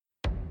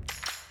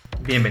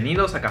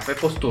Bienvenidos a Café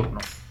Posturno,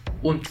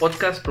 un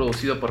podcast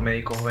producido por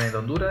médicos jóvenes de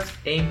Honduras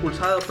e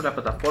impulsado por la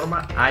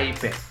plataforma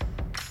AIP.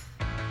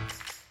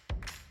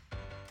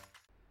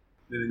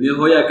 Bienvenidos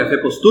hoy a Café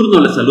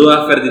Posturno, les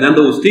saluda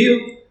Ferdinando Bustillo.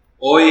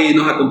 Hoy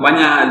nos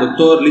acompaña el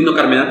doctor Lino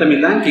Carmenate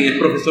Milian, quien es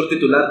profesor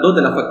titular 2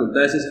 de la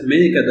Facultad de Ciencias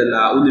Médicas de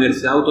la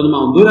Universidad Autónoma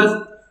de Honduras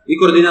y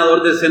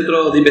coordinador del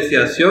Centro de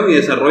Investigación y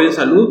Desarrollo en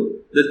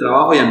Salud del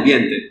Trabajo y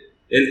Ambiente.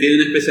 Él tiene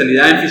una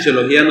especialidad en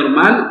Fisiología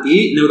Normal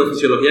y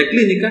Neurofisiología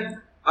Clínica.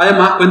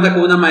 Además, cuenta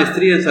con una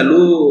maestría en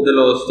Salud de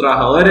los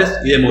Trabajadores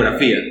y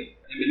Demografía.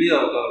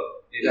 Bienvenido,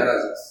 doctor. Muchas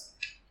gracias.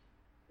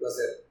 Un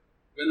placer.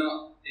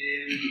 Bueno,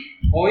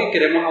 hoy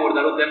queremos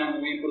abordar un tema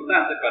muy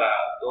importante para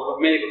todos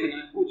los médicos que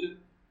nos escuchan,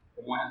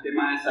 como es el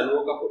tema de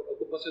salud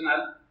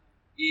ocupacional.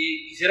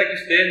 Y quisiera que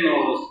usted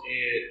nos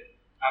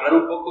hablara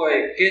un poco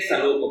de qué es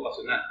salud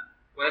ocupacional,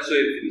 cuál es su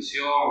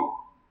definición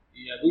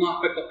y algunos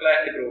aspectos claves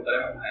que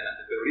preguntaremos más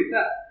adelante. Pero ahorita,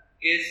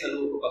 ¿qué es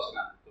salud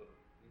ocupacional?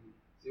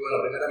 Sí,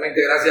 bueno,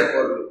 primeramente gracias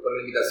por la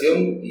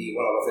invitación y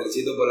bueno, los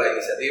felicito por la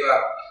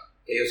iniciativa,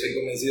 que yo soy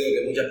convencido de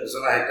que muchas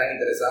personas están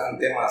interesadas en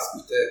temas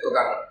que ustedes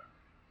tocan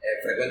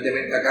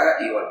frecuentemente acá.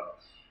 Y bueno,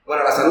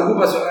 la salud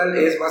ocupacional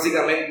es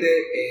básicamente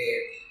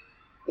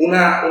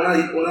una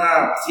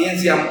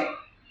ciencia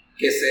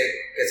que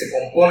se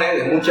compone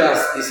de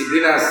muchas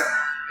disciplinas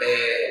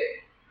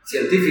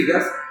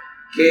científicas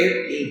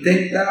que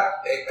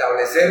intenta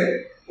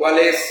establecer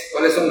cuáles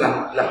son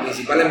las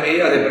principales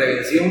medidas de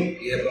prevención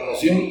y de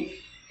promoción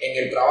en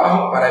el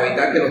trabajo para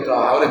evitar que los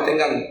trabajadores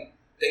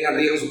tengan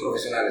riesgos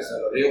profesionales. O sea,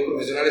 los riesgos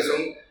profesionales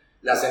son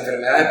las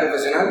enfermedades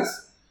profesionales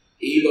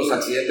y los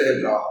accidentes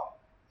del trabajo.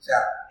 O sea,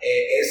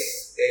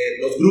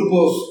 los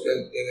grupos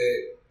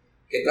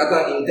que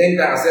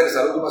intentan hacer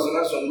salud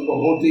ocupacional son grupos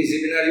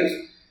multidisciplinarios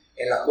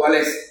en los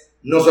cuales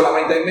no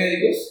solamente hay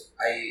médicos,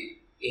 hay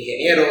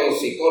ingenieros,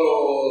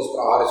 psicólogos,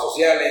 trabajadores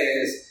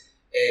sociales,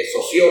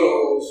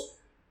 sociólogos,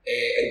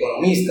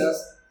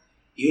 economistas.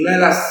 Y uno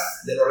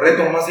de los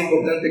retos más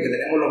importantes que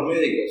tenemos los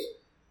médicos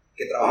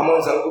que trabajamos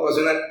en salud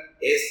ocupacional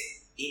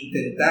es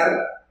intentar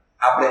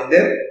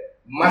aprender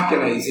más que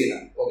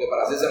medicina, porque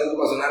para hacer salud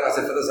ocupacional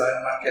hace falta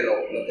saber más que lo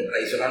que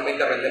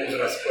tradicionalmente aprendemos en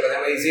las escuelas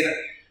de medicina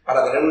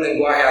para tener un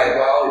lenguaje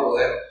adecuado y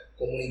poder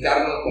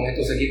comunicarnos con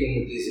estos equipos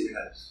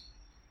multidisciplinarios.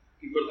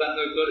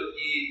 Importante, doctor.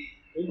 Y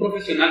un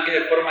profesional que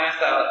se forma en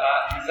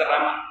esta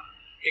rama,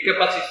 ¿qué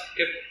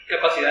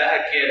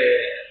capacidades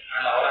adquiere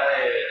a la hora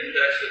de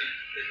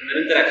tener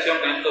interacción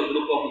con estos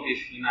grupos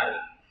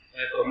multidisciplinarios,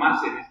 de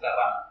formarse en esta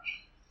rama?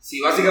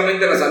 Sí,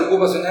 básicamente la salud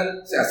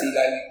ocupacional, o sea, si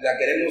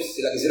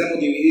la quisiéramos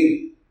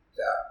dividir, o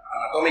sea,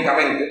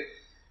 anatómicamente,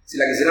 si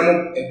la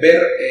quisiéramos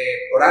ver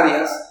por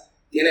áreas,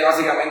 tiene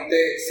básicamente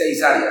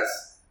 6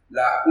 áreas.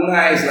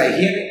 Una es la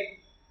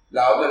higiene,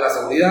 la otra es la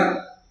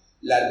seguridad,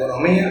 la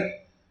ergonomía,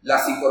 la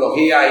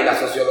psicología y la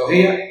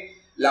sociología,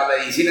 la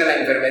medicina y la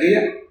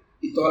enfermería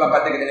y toda la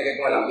parte que tiene que ver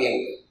con el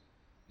ambiente.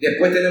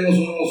 Después tenemos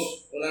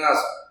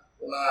unas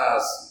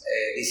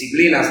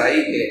disciplinas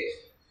ahí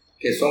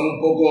que son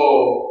un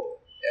poco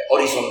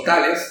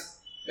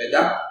horizontales,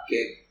 ¿verdad?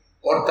 Que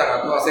cortan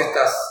a todas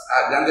estas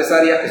grandes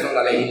áreas que son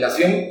la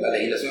legislación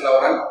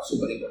laboral,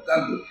 súper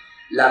importante,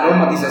 la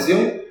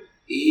normatización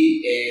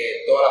y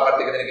toda la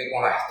parte que tiene que ver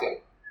con la gestión.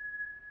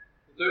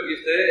 Doctor, ¿y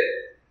usted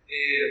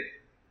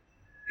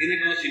tiene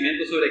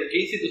conocimiento sobre qué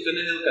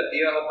instituciones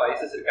educativas o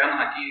países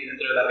cercanos aquí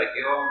dentro de la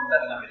región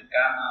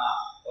latinoamericana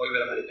o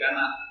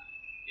iberoamericana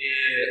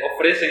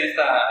ofrecen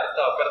esta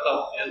oferta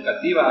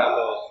educativa a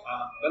los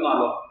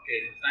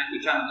que nos están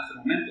escuchando en este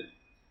momento?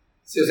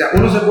 Sí, o sea,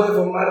 uno se puede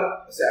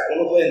formar, o sea,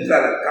 uno puede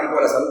entrar al campo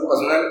de la salud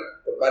ocupacional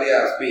por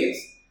varias vías.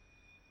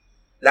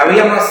 La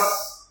vía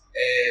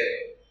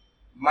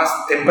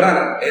más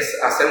temprana es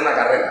hacer una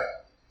carrera.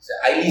 O sea,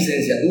 hay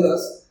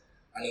licenciaturas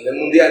a nivel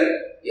mundial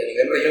y a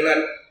nivel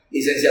regional,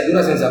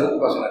 licenciaturas en salud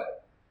ocupacional.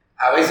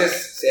 A veces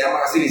se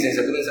llaman así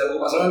licenciatura en salud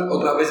ocupacional,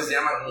 otras veces se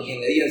llaman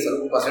ingeniería en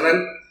salud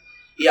ocupacional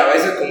y a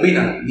veces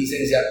combinan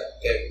licenciatura,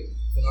 que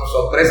fue una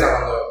sorpresa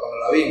cuando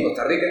la vi en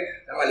Costa Rica,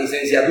 se llama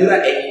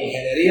licenciatura en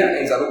ingeniería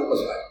en salud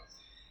ocupacional.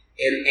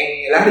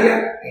 En el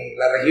área, en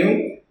la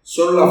región,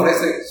 solo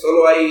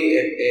hay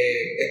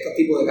estos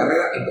tipos de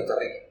carreras en Costa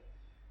Rica.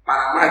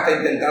 Panamá está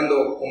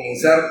intentando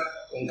comenzar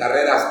con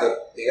carreras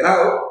de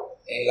grado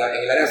en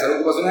el área de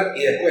salud ocupacional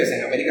y después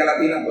en América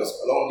Latina, pues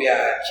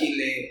Colombia,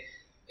 Chile,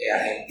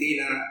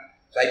 Argentina,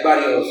 o sea, hay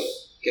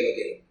varios que lo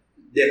tienen.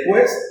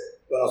 Después,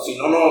 bueno, si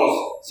no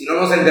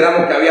nos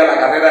enteramos que había la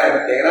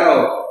carrera de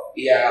grado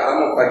y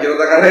agarramos cualquier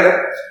otra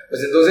carrera,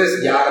 pues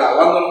entonces ya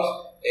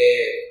graduándonos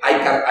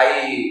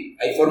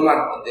hay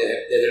formas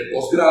desde el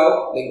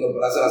posgrado de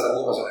incorporarse a la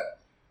salud ocupacional.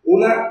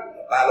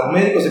 Para los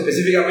médicos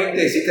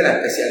específicamente existe la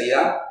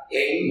especialidad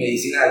en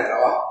medicina del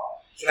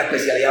trabajo. Es una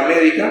especialidad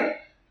médica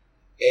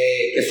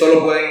que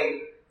solo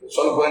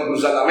pueden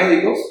cursarla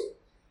médicos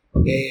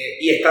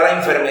y está la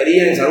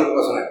enfermería en salud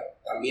ocupacional.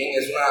 También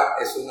es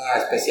una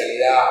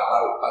especialidad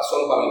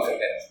solo para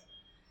enfermeras.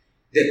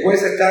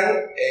 Después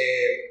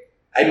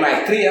hay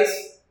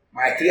maestrías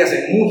maestrías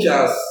en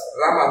muchas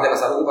ramas de la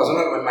salud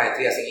ocupacional,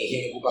 maestrías en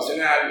higiene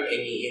ocupacional,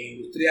 en higiene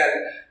industrial,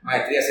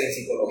 maestrías en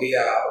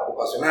psicología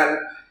ocupacional.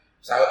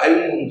 O sea, hay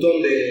un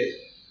montón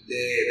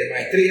de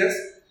maestrías.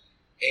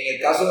 En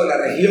el caso de la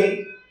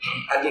región,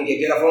 alguien que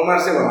quiera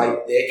formarse,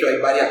 bueno, de hecho hay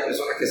varias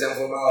personas que se han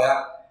formado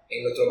ya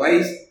en nuestro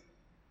país.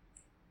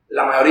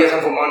 La mayoría se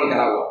han formado en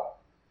Nicaragua.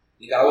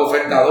 Nicaragua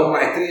oferta 2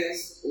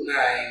 maestrías,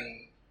 una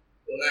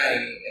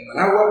en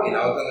Managua y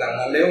la otra en la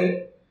UNAM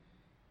León.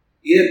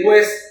 Y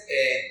después,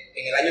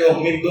 en el año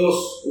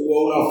 2002,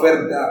 hubo una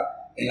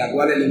oferta en la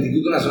cual el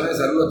Instituto Nacional de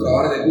Salud de los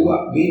Trabajadores de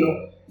Cuba vino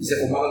y se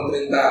formaron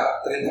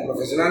 30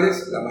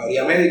 profesionales, la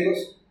mayoría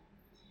médicos.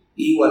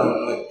 Y bueno,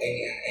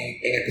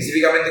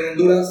 específicamente en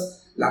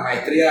Honduras, la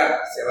maestría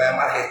se va a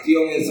llamar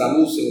Gestión en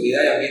Salud,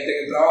 Seguridad y Ambiente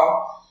en el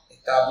Trabajo.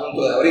 Está a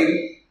punto de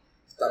abrir.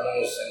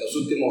 Estamos en los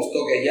últimos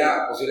toques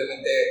ya,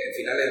 posiblemente en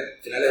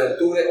finales de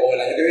octubre o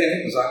el año que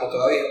viene, no sabemos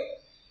todavía.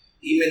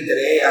 Y me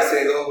enteré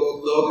hace dos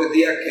o 3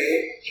 días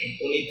que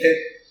UNITED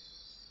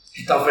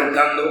está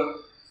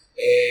ofertando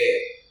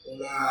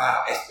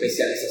una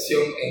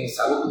especialización en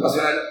salud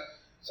ocupacional.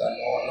 O sea,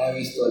 no he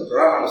visto el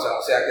programa, no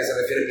sé a qué se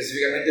refiere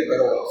específicamente,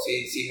 pero bueno,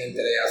 sí me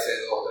enteré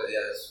hace 2 o 3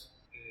 días de eso.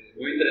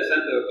 Muy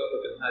interesante, doctor, lo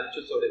que nos ha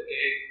dicho sobre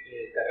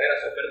qué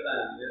carreras se ofertan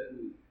a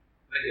nivel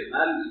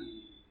regional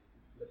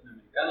y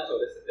latinoamericano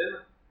sobre este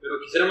tema. Pero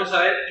quisiéramos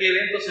saber qué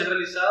eventos se han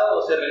realizado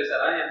o se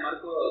realizarán en el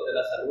marco de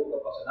la salud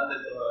ocupacional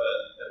dentro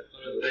del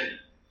territorio hondureño.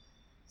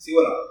 Sí,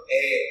 bueno,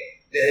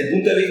 desde el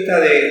punto de vista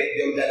de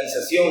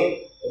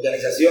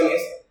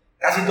organizaciones,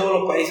 casi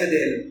todos los países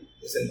de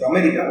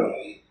Centroamérica, bueno,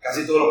 y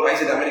casi todos los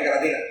países de América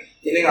Latina,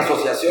 tienen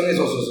asociaciones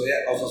o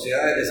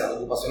sociedades de salud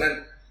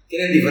ocupacional.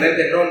 Tienen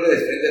diferentes nombres,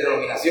 diferentes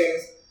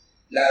denominaciones.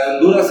 La de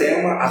Honduras se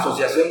llama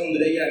Asociación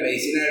Hondureña de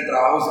Medicina del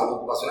Trabajo y Salud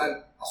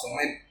Ocupacional,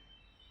 ASOMED.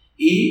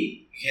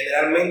 Y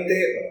generalmente,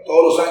 bueno,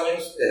 todos los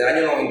años, desde el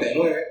año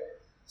 99,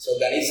 se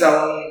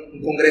organiza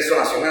un congreso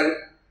nacional.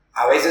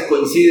 A veces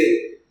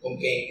coincide con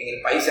que en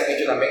el país se han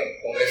hecho también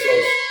congresos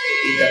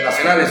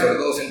internacionales, sobre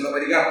todo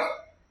centroamericanos.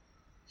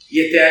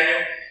 Y este año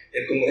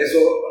el congreso,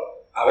 bueno,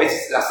 a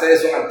veces las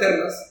sedes son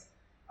alternas,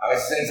 a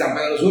veces en San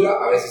Pedro Sula,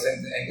 a veces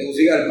en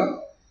Tegucigalpa.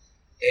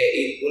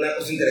 Y una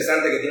cosa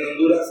interesante que tiene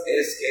Honduras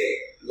es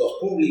que los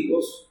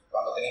públicos,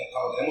 cuando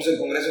tenemos el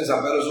congreso en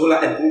San Pedro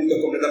Sula, el público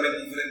es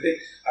completamente diferente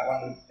a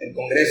cuando el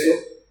congreso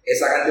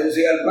es acá en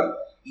Tegucigalpa.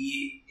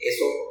 Y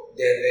eso,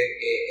 desde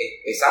que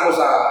empezamos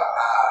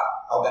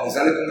a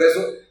organizar el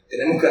congreso,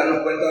 tenemos que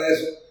darnos cuenta de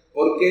eso,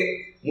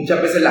 porque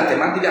muchas veces las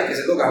temáticas que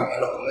se tocan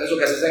en los congresos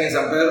que se hacen en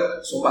San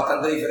Pedro son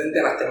bastante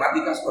diferentes a las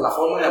temáticas o la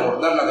forma de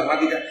abordar la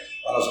temática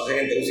cuando se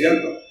hacen en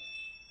Tegucigalpa.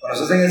 Cuando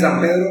se hacen en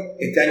San Pedro,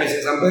 este año es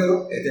en San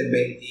Pedro, es del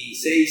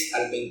 26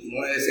 al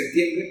 29 de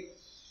septiembre,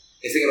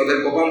 es en el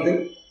Hotel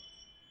Copante.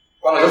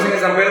 Cuando se hacen en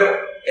San Pedro,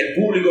 el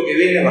público que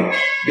viene, bueno,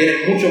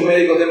 vienen muchos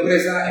médicos de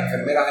empresa,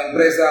 enfermeras de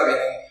empresa,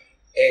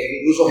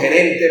 vienen incluso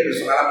gerentes,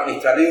 personal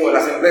administrativo de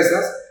las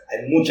empresas.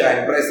 Hay muchas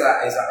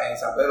empresas en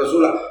San Pedro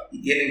Sula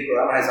y tienen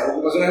programas de salud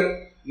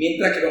ocupacional,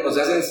 mientras que cuando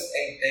se hacen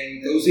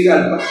en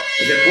Tegucigalpa,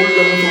 pues el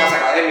público es mucho más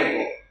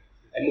académico.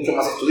 Hay muchos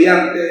más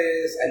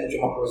estudiantes, hay muchos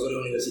más profesores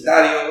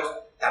universitarios.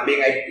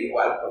 También hay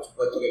igual, por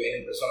supuesto, que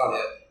vienen personas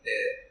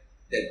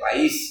del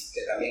país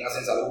que también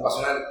hacen salud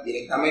ocupacional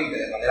directamente,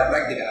 de manera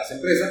práctica en las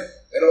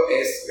empresas, pero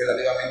es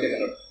relativamente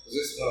menor.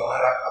 Entonces, bueno,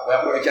 voy a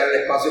aprovechar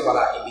el espacio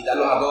para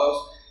invitarlos a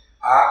todos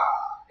a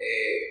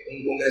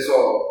un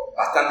congreso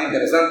bastante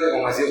interesante,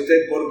 como decía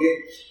usted,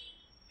 porque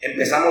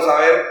empezamos a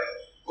ver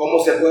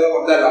cómo se puede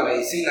abordar la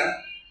medicina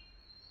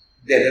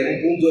desde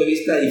un punto de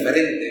vista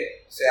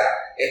diferente. O sea,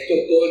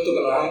 todo esto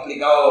que nos han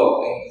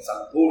explicado en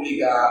salud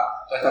pública,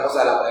 toda esta cosa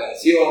de la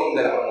prevención,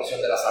 de la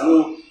promoción de la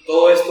salud,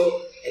 todo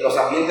esto en los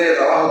ambientes de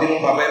trabajo tiene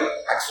un papel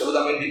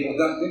absolutamente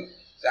importante.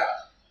 O sea,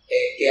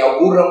 que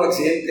ocurra un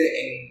accidente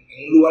en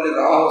un lugar de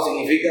trabajo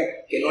significa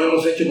que no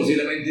hemos hecho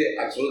posiblemente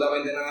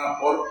absolutamente nada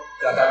por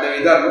tratar de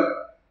evitarlo.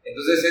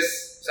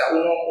 Entonces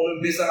uno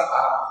empieza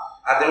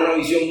a tener una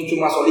visión mucho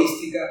más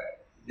holística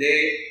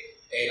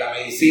de la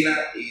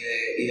medicina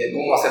y de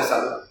cómo hacer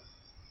salud.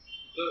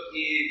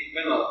 Y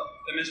bueno,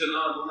 usted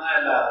mencionó alguna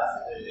de las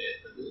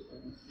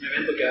un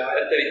evento que va a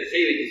haber este 26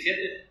 y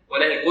 27.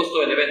 ¿Cuál es el costo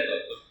del evento,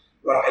 doctor?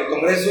 Bueno, el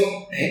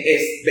congreso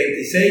es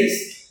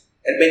 26.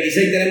 El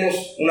 26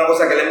 tenemos una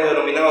cosa que le hemos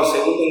denominado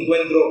segundo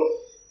encuentro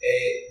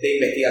de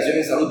investigación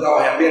en salud,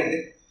 trabajo y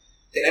ambiente.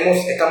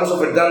 Estamos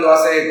ofertando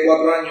hace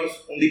 4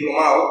 años un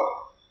diplomado,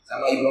 se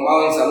llama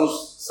Diplomado en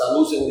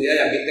Salud, Seguridad y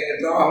Ambiente en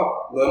el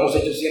Trabajo. Lo hemos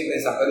hecho siempre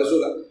en San Pedro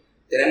Sula.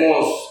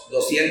 Tenemos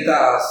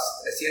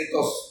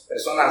 300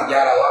 personas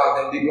ya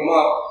graduadas del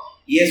diplomado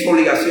y es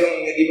obligación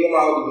en el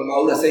diplomado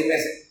dura 6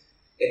 meses,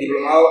 el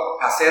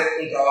diplomado hacer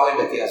un trabajo de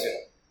investigación.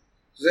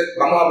 Entonces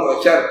vamos a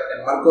aprovechar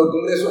el marco del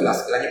congreso, el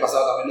año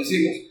pasado también lo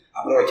hicimos,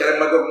 aprovechar el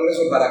marco del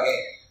congreso para que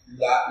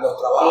los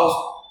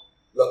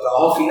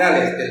trabajos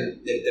finales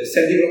del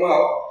tercer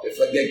diplomado, que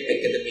fue el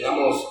que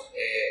terminamos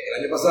el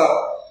año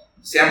pasado,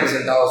 sean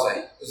presentados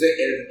ahí. Entonces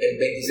el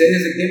 26 de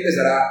septiembre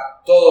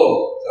será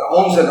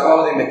 11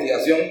 trabajos de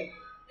investigación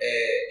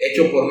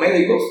hechos por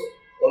médicos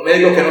con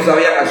médicos que no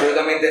sabían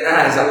absolutamente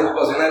nada de salud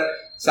ocupacional,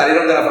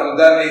 salieron de la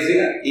Facultad de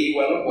Medicina y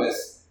bueno,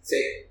 pues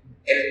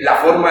la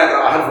forma de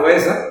trabajar fue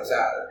esa, o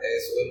sea,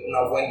 es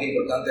una fuente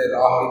importante de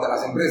trabajo ahorita en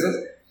las empresas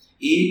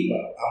y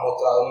bueno, ha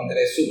mostrado un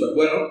interés súper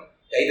bueno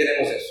y ahí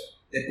tenemos eso.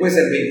 Después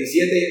el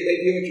 27 y el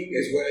 28, que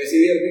es jueves y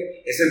viernes,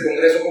 es el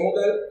congreso como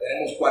tal,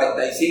 tenemos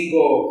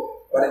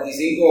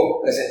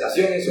 45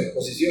 presentaciones o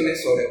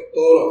exposiciones sobre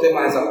todos los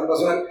temas de salud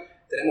ocupacional,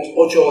 tenemos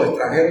 8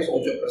 extranjeros,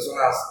 8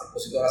 personas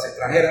expositoras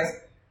extranjeras,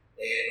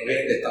 nos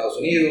vienen de Estados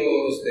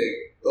Unidos,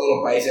 de todos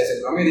los países de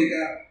Centroamérica,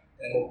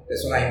 tenemos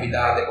personas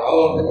invitadas de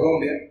Ecuador, de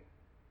Colombia.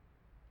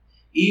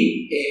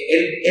 Y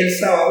el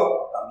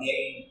sábado,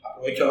 también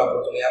aprovecho la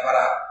oportunidad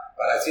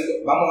para decirlo,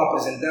 vamos a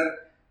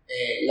presentar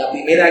la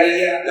primera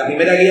guía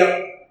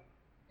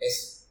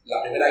es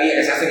la primera guía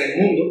que se hace en el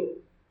mundo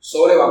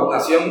sobre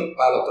vacunación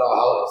para los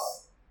trabajadores.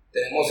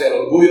 Tenemos el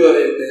orgullo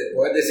de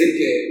poder decir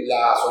que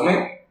la SOMED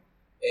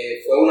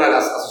fue una de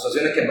las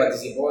asociaciones que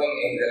participó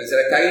en realizar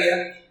esta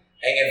guía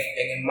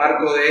en el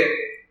marco de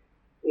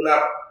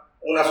una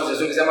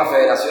asociación que se llama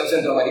Federación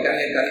Centroamericana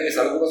y del Caribe de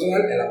Salud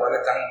Ocupacional, en la cual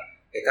están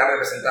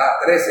representadas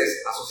 13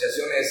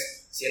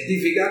 asociaciones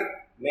científicas: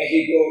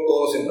 México,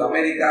 todo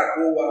Centroamérica,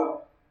 Cuba,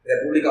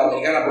 República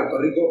Dominicana, Puerto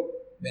Rico,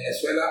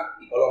 Venezuela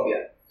y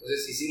Colombia.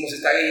 Entonces hicimos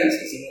esta guía,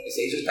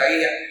 se hizo esta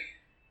guía,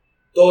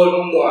 todo el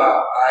mundo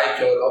ha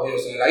hecho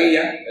elogios en la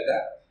guía,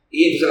 ¿verdad?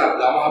 Y entonces la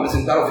vamos a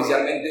presentar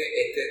oficialmente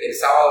el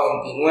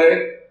sábado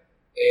 29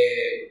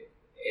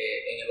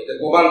 en el Hotel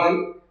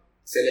Copante.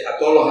 A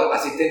todos los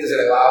asistentes se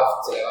les va a dar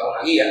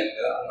una guía,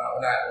 ¿verdad?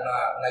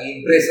 Una guía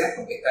impresa,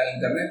 porque está en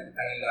internet,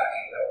 están en la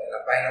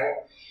página web.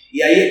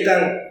 Y ahí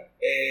están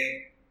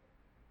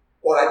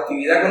por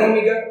actividad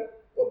económica,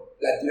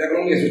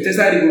 si usted es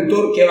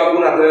agricultor, ¿qué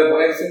vacunas debe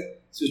ponerse?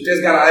 Si usted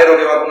es ganadero,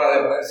 ¿qué vacunas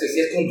debe ponerse? Si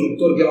es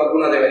constructor, ¿qué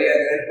vacunas debería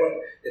de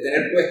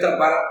tener puesta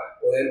para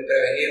poder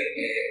prevenir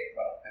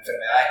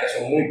enfermedades que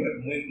son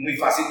muy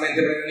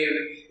fácilmente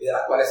prevenibles y de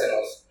las cuales se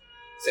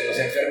nos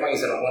enferman y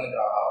se nos mueren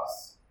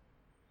trabajadores?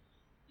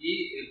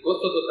 ¿Y el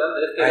costo total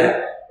de este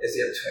año? Es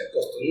cierto, el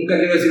costo. Nunca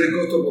quiero decir el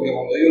costo porque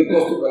cuando digo el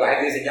costo, pues la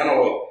gente dice, ya no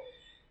voy.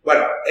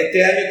 Bueno,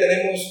 este año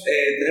tenemos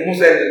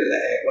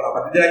a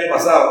partir del año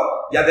pasado,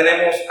 ya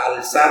tenemos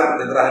al SAR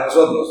detrás de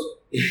nosotros.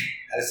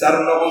 Al SAR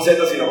no con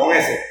Z, sino con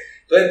S.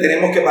 Entonces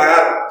tenemos que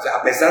pagar, o sea,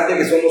 a pesar de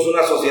que somos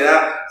una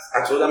sociedad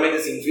absolutamente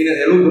sin fines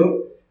de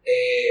lucro,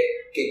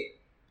 que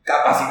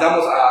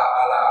capacitamos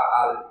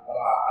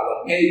a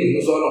los médicos, y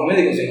no solo a los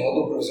médicos, sino a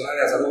otros profesionales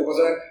de la salud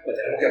ocupacional, pues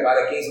tenemos que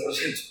pagar el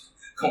 15%,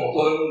 como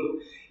todo el mundo.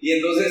 Y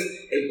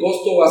entonces el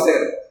costo va a ser,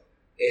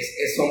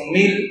 son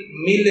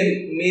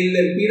 1.000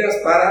 lempiras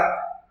para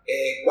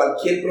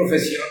cualquier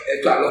profesión,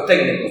 los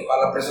técnicos,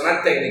 para el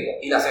personal técnico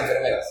y las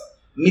enfermeras.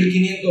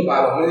 1.500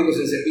 para los médicos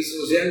en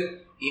servicio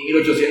social y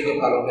 1.800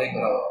 para los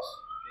médicos graduados.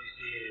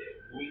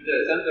 Muy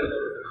interesante lo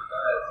que nos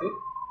acaba de decir.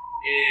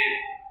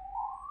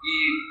 Y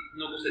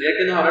nos gustaría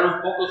que nos hablara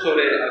un poco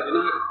sobre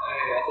algunas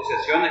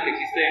asociaciones que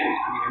existen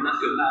a nivel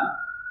nacional,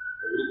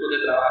 o grupos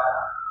de trabajo,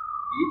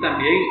 y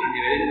también a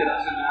nivel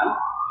internacional,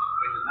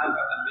 regional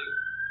también,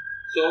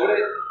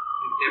 sobre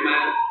el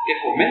tema que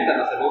fomentan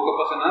la salud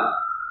ocupacional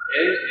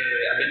en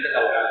ambientes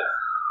laborales.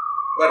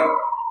 Bueno,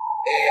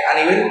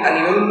 a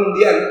nivel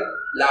mundial,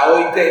 la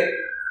OIT, que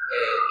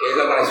es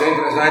la Organización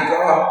Internacional del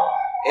Trabajo,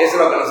 es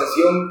la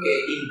organización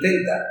que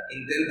intenta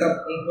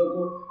un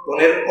poco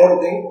poner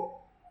orden,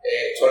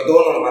 sobre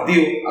todo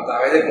normativo, a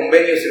través de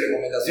convenios y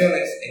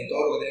recomendaciones en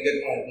todo lo que tiene que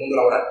ver con el mundo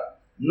laboral.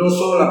 No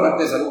solo la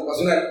parte de salud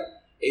ocupacional,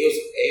 ellos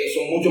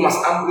son mucho más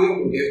amplios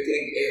porque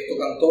ellos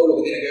tocan todo lo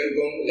que tiene que ver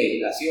con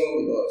legislación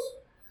y todo eso.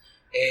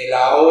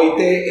 La OIT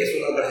es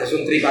una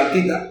organización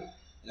tripartita,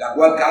 en la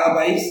cual cada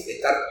país,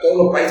 todos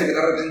los países que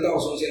están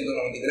representados, son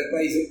 193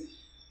 países.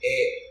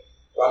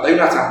 Cuando hay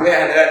una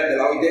asamblea general de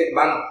la OIT,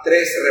 van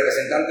 3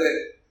 representantes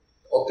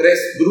o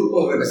 3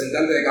 grupos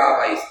representantes de cada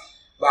país.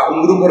 Va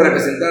un grupo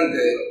representante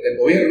del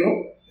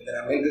gobierno,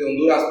 generalmente de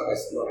Honduras,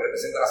 pues lo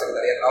representa la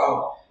Secretaría de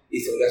Trabajo y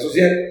Seguridad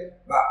Social.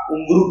 Va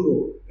un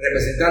grupo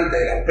representante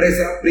de la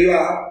empresa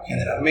privada,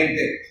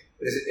 generalmente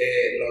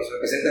nos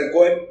representa el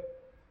COEP,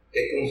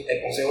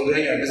 el Consejo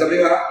Hondureño de la Empresa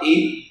Privada,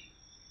 y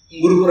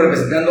un grupo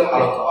representando a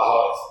los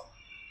trabajadores.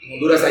 En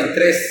Honduras hay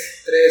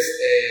tres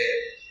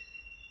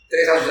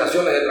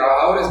asociaciones de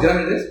trabajadores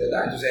grandes,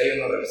 ¿verdad? Entonces ellos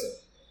nos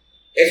representan.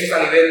 Eso es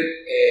a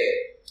nivel,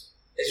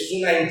 eso es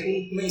una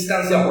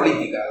instancia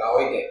política, la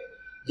OIT.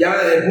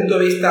 Ya desde el punto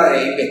de vista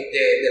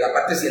de la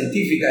parte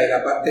científica y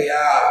la parte ya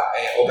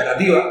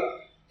operativa,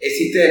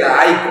 existe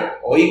la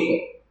ICOH,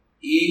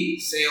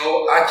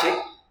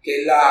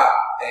 que es la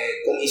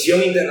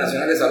Comisión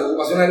Internacional de Salud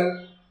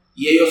Ocupacional,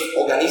 y ellos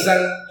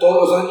organizan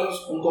todos los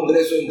años un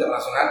Congreso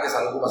Internacional de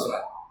Salud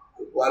Ocupacional,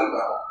 el cual,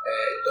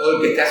 todo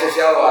el que esté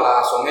asociado a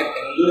la SOMED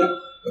en Honduras,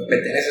 pues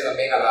pertenece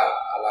también a la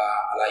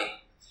ICO.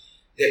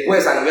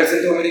 Después, a nivel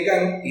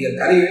centroamericano y del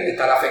Caribe,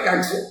 está la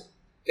FECAXO,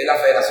 que es la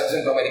Federación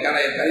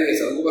Centroamericana y del Caribe de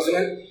Salud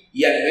Ocupacional,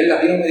 y a nivel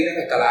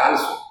latinoamericano está la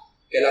ALSO,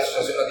 que es la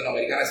Asociación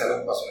Latinoamericana de Salud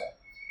Ocupacional.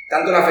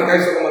 Tanto la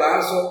FECAXO como la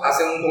ALSO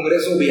hacen un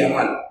congreso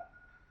bianual.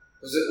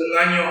 Entonces, un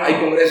año hay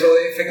congreso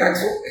de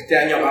FECAXO, este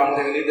año acabamos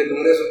de venir del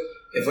congreso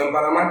que fue en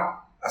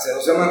Panamá hace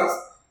 2 semanas,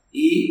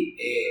 y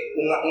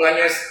un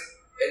año es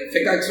el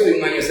FECAXO y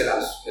un año es el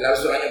ALSO. El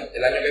ALSO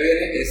el año que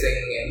viene es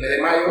en el mes de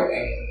mayo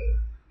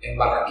en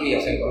Barranquilla,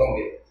 o sea, en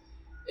Colombia.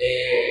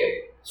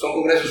 Son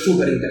congresos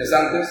súper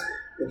interesantes,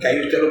 porque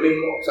ahí usted lo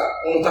mismo, o sea,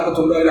 uno está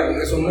acostumbrado a ir a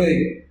congresos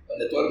médicos,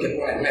 donde todo el que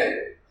pone es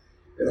médico.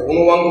 Pero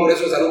uno va a un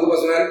congreso de salud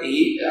ocupacional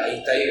y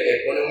ahí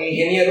pone un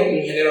ingeniero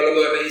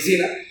hablando de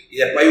medicina, y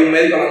después hay un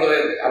médico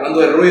hablando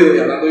de ruido y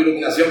hablando de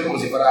iluminación como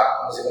si fuera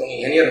un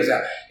ingeniero. O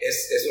sea,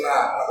 es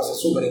una cosa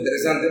súper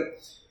interesante.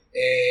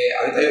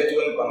 Ahorita yo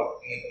estuve en el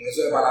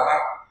Congreso de Panamá,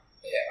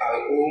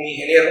 hubo un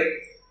ingeniero,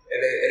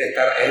 él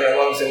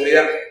graduado en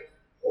seguridad,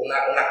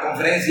 unas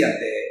conferencias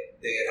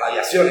de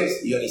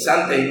radiaciones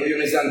ionizantes y no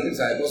ionizantes, o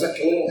sea, de cosas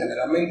que uno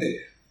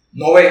generalmente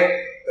no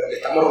ve, pero que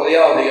estamos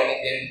rodeados de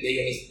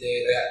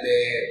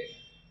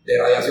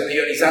radiaciones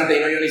ionizantes y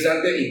no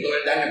ionizantes, y todo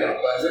el daño que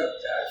nos puede hacer. O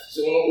sea,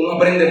 uno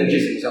aprende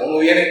muchísimo. O sea, uno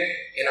viene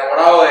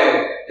enamorado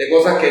de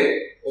cosas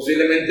que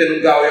posiblemente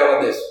nunca voy a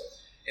hablar de eso.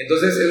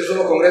 Entonces, esos son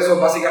los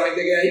congresos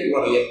básicamente que hay. Y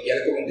bueno, ya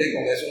les comenté el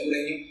Congreso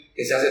Hondureño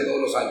que se hace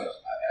todos los años,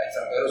 en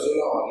San Pedro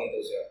Sula o aquí en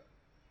Tucson.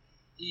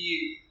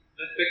 Y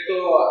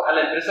respecto a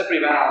la empresa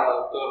privada,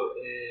 doctor,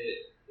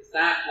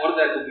 ¿está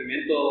acorde al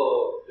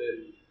cumplimiento de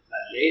la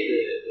ley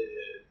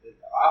del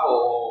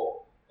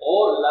trabajo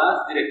o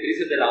las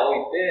directrices de la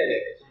OIT,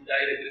 que son ya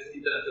directrices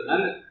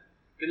internacionales?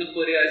 ¿Qué nos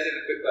podría decir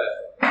respecto a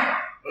eso?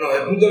 Bueno,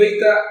 desde el punto de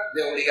vista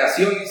de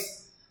obligaciones,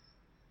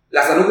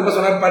 la salud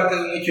ocupacional parte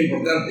de un hecho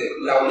importante.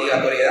 La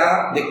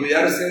obligatoriedad de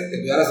cuidarse, de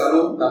cuidar la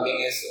salud, también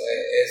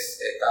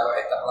está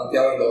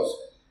planteado en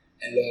los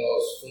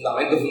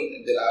fundamentos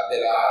de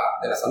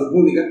la salud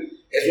pública.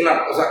 Es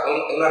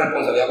una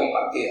responsabilidad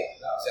compartida.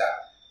 O sea,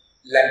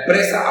 la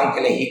empresa, aunque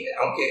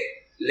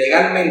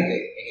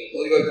legalmente en el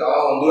Código del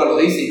Trabajo de Honduras lo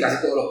dice, y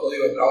casi todos los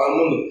códigos del trabajo del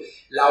mundo,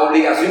 la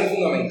obligación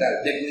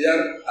fundamental de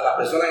cuidar a la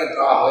persona en el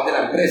trabajo es de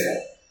la empresa.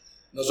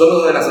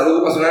 Nosotros desde la salud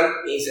ocupacional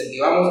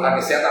incentivamos a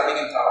que sea también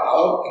el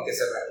trabajador el que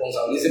se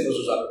responsabilice por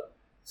su salud.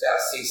 O sea,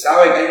 si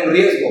sabe que hay un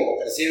riesgo o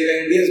percibe que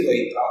hay un riesgo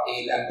y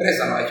la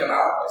empresa no ha hecho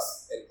nada,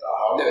 pues el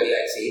trabajador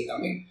debería exigir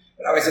también.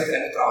 Pero a veces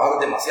tenemos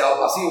trabajadores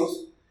demasiado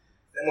pasivos,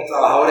 tenemos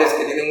trabajadores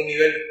que tienen un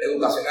nivel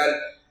educacional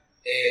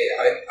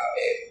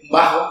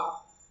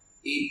bajo,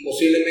 y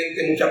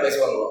posiblemente muchas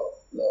veces, cuando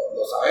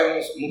lo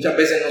sabemos, muchas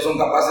veces no son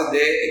capaces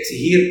de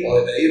exigir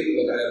o de pedir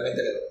lo que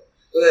realmente le toca.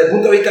 Entonces, desde el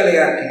punto de vista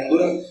legal, en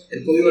Honduras,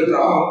 el Código del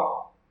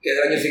Trabajo, que es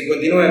del año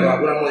 59, con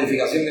algunas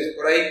modificaciones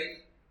por ahí,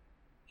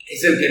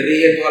 es el que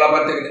rige toda la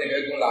parte que tiene que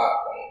ver con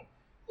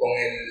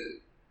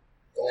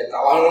el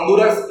trabajo en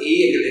Honduras,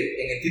 y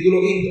en el título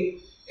quinto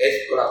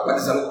es con la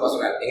parte de salud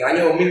ocupacional. En el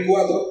año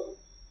 2004,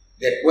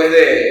 después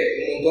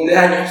de un montón de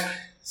años,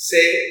 se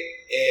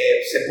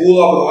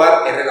pudo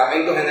aprobar el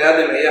Reglamento General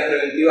de Medidas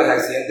Preventivas de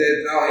Accidentes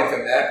de Trabajo y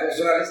Enfermedades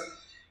Profesionales,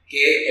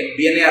 que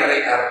viene a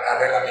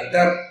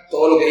reglamentar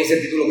todo lo que dice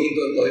el título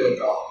quinto del Código del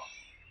Trabajo.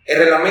 El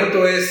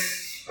reglamento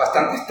es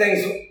bastante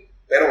extenso,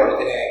 pero bueno,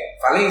 tiene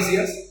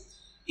falencias.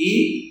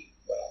 Y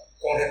bueno,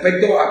 con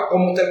respecto a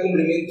cómo está el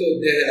cumplimiento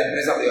desde la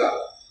empresa privada,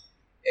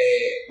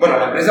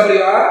 la empresa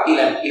privada y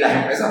las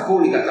empresas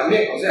públicas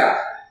también. O sea,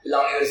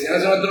 la Universidad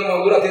Nacional Autónoma de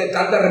Honduras tiene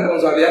tanta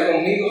responsabilidad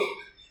conmigo,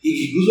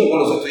 y incluso con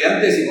los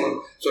estudiantes, y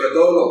sobre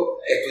todo los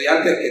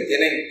estudiantes que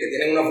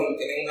tienen un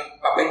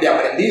papel de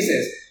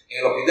aprendices en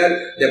el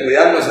hospital, de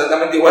cuidarnos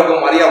exactamente igual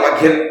como haría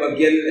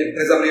cualquier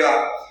empresa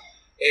privada.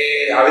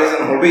 A veces se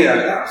nos olvida,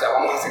 ¿verdad? O sea,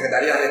 vamos a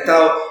secretarías de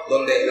Estado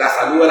donde la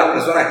salud de las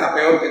personas está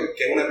peor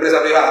que una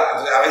empresa privada.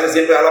 Entonces, a veces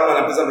siempre hablamos de la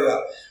empresa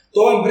privada.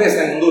 Toda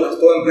empresa en Honduras,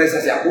 toda empresa,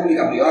 sea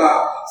pública,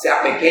 privada,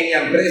 sea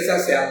pequeña empresa,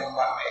 sea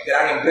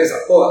gran empresa,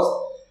 todas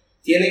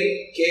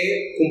tienen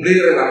que cumplir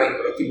el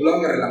reglamento, lo estipulado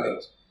en el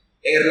reglamento.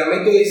 En el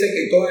reglamento dice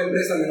que toda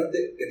empresa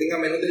que tenga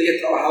menos de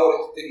 10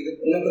 trabajadores tiene que tener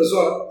una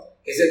persona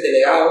que es el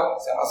delegado,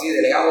 se llama así,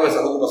 delegado de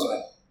salud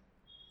ocupacional.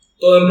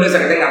 Toda empresa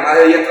que tenga más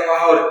de 10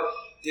 trabajadores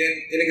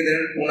tiene que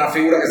tener una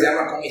figura que se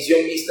llama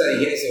Comisión Mixta de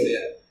Higiene y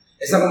Seguridad.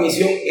 Esa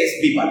comisión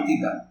es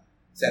bipartita,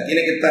 o sea,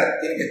 tiene que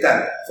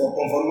estar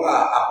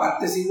conformada a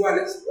partes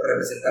iguales por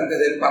representantes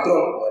del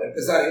patrón o del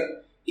empresario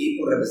y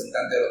por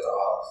representantes de los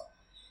trabajadores.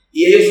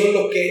 Y ellos son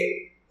los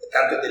que,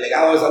 tanto el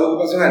delegado de salud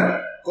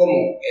ocupacional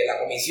como la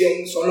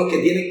comisión, son los que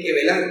tienen que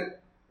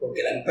velar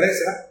porque la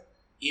empresa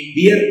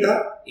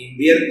invierta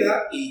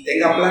y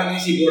tenga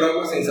planes y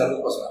programas en salud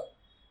ocupacional.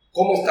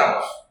 ¿Cómo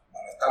estamos?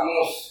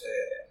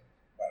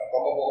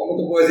 ¿Cómo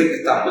te puedo decir que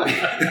estamos?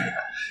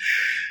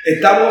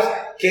 Estamos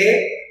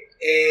que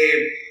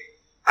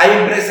hay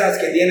empresas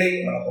que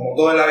tienen, como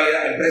todo en la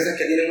vida, empresas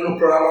que tienen unos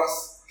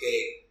programas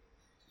que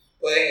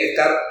pueden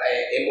estar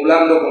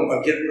emulando con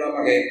cualquier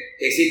programa que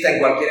exista en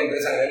cualquier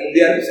empresa a nivel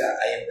mundial. O sea,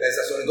 hay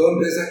empresas, sobre todo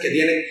empresas que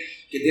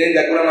tienen de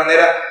alguna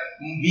manera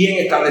bien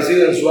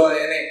establecido en su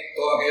ADN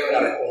todo aquello de la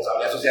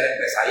responsabilidad social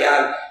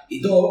empresarial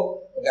y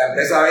todo, porque la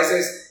empresa a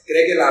veces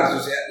cree que la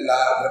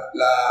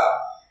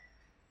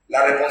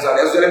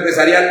responsabilidad social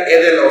empresarial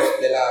es de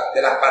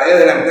las paredes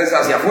de la empresa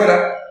hacia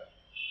afuera,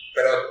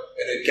 pero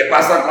 ¿Qué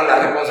pasa con la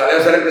responsabilidad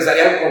social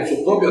empresarial con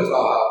sus propios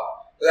trabajadores?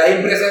 Entonces hay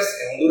empresas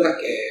en Honduras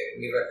que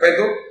mi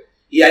respeto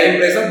y hay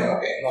empresas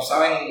que no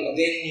saben, no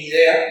tienen ni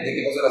idea de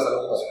qué cosa es la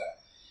salud ocupacional.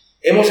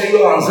 Hemos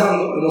ido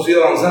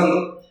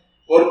avanzando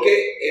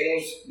porque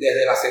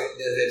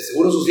desde el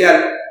Seguro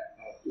Social,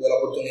 tuve la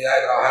oportunidad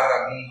de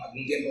trabajar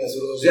algún tiempo en el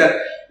Seguro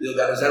Social y de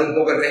organizar un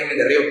poco el régimen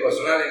de riesgos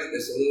profesionales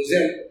del Seguro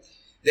Social.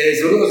 Desde el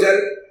Seguro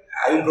Social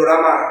hay un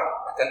programa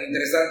bastante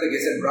interesante que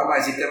es el programa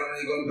del Sistema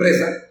Médico de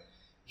Empresas,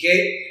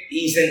 que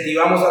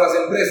incentivamos a las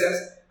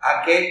empresas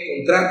a que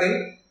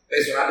contraten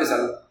personal de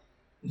salud.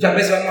 Muchas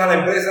veces vamos a la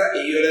empresa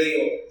y yo le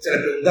digo, se le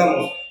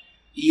preguntamos,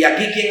 ¿y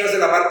aquí quién hace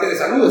la parte de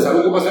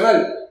salud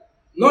ocupacional?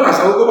 No, la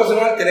salud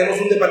ocupacional, tenemos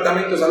un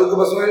departamento de salud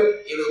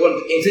ocupacional y luego, bueno,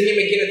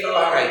 enséñeme quiénes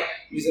trabajan ahí.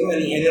 Me dice, no,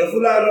 el ingeniero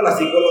fulano, la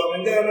psicóloga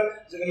mengana,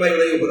 yo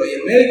le digo, pero ¿y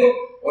el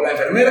médico o la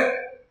enfermera?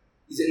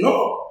 Dice,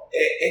 no,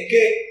 es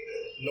que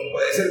no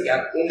puede ser que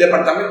un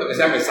departamento que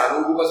se llame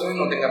salud ocupacional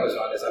no tenga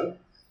personal de salud.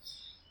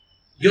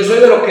 Yo soy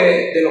de los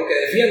que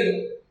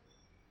defiendo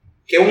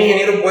que un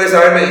ingeniero puede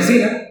saber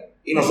medicina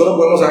y nosotros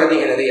podemos saber de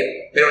ingeniería,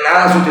 pero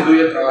nada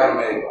sustituye el trabajo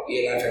del médico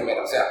y de la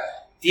enfermera. O sea,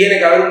 tiene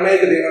que haber un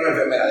médico y tiene que haber una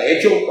enfermera. De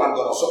hecho,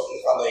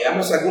 cuando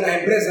llegamos a algunas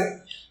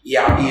empresas y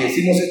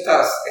decimos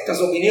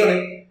estas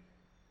opiniones,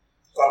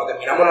 cuando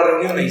terminamos las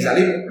reuniones y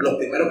salimos, los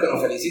primeros que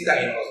nos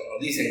felicitan y nos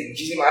dicen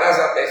muchísimas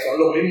gracias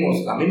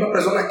son las mismas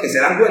personas que se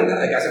dan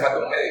cuenta de que hace falta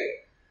un médico.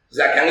 O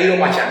sea, que han ido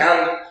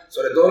machacando,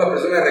 sobre todo las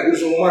personas de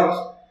recursos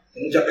humanos, que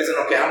muchas veces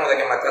nos quejamos de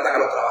que maltratan a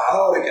los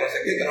trabajadores, que no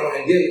sé qué, que no nos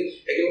entienden.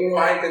 Es que uno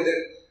vas a entender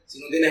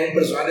si no tienes un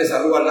personal de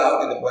salud al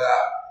lado que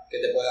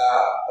te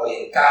pueda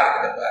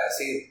orientar, que te pueda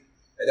decir,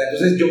 ¿verdad?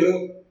 Entonces yo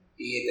creo,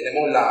 y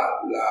tenemos la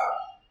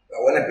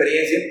buena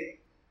experiencia,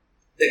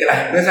 de que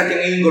las empresas que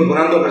han ido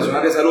incorporando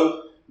personal de salud,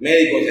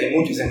 médicos, y hay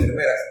muchas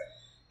enfermeras,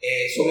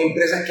 son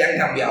empresas que han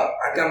cambiado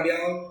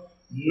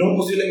no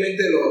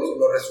posiblemente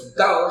los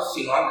resultados,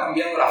 sino han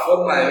cambiado la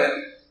forma de ver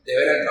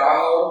al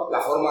trabajador, la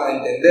forma de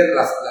entender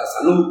la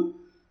salud,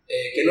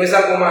 que no es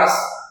algo más,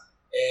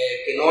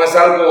 que no es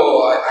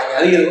algo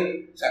añadido,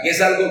 o sea, que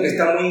es algo que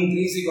está muy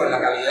intrínseco en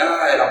la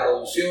calidad de la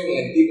producción,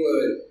 en el tipo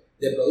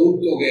de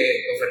producto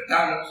que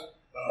ofertamos.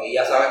 Bueno, y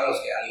ya sabemos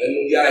que a nivel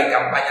mundial hay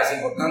campañas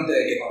importantes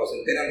de que cuando se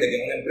enteran de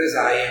que en una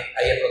empresa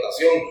hay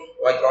explotación,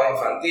 o hay trabajo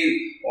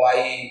infantil, o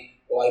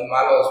hay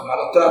malos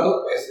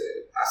tratos, pues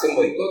hacen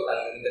boicot a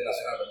nivel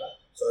internacional, ¿verdad?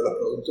 Sobre los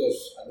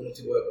productos, algunos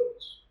tipos de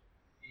productos.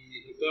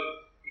 Y doctor,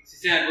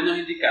 ¿existen algunos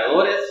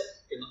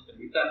indicadores que nos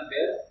permitan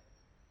ver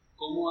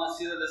cómo ha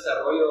sido el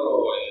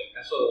desarrollo, en el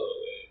caso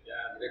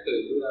ya directo de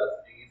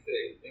Honduras, en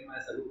este tema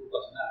de salud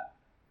ocupacional?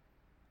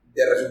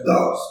 De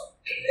resultados,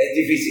 es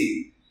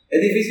difícil.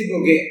 Es difícil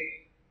porque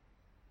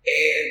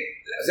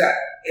o sea,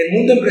 el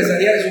mundo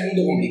empresarial es un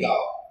mundo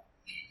complicado.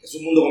 Es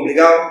un mundo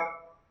complicado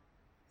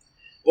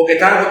porque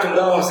están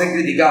acostumbrados a ser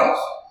criticados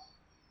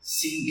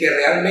sin que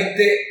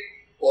realmente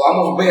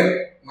podamos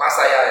ver más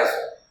allá de eso.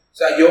 O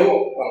sea,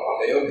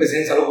 cuando yo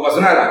empecé en salud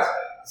ocupacional,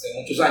 hace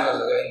muchos años,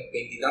 hace 20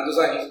 y tantos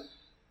años,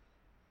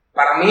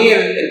 para mí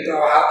el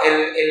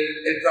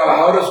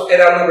trabajador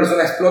era una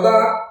persona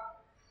explotada,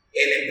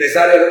 el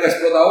empresario era un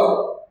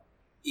explotador,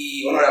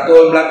 y bueno, era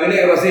todo en blanco y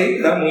negro, así,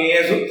 ¿verdad? Muy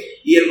eso.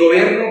 Y el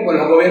gobierno, pues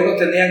los gobiernos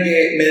tenían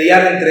que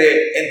mediar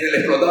entre el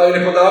explotado y el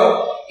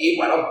explotador, y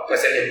bueno,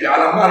 pues se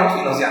limpiaba las manos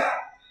y no hacía nada.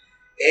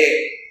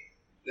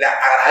 Le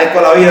agradezco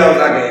a la vida,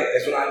 ¿verdad? Que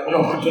es una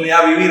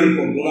oportunidad de vivir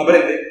porque uno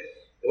aprende.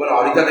 Y bueno,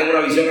 ahorita tengo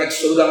una visión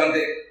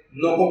absolutamente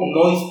no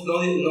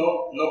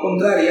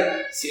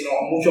contraria, sino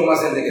mucho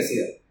más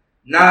enriquecida.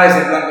 Nada es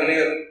en blanco y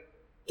negro,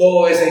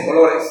 todo es en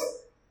colores,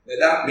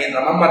 ¿verdad?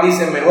 Mientras más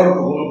matices, mejor,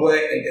 porque uno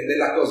puede entender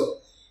las cosas.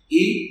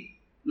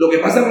 Y lo que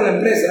pasa con la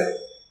empresa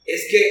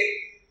es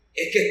que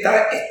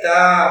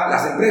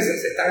las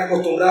empresas están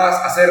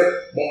acostumbradas a ser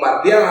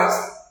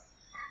bombardeadas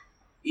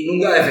y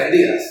nunca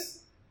defendidas.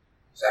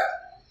 O sea,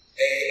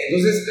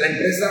 entonces las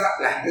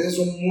empresas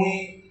son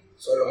muy,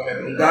 sobre lo que me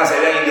preguntaba si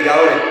habían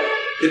indicadores.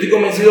 Yo estoy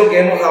convencido que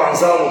hemos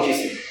avanzado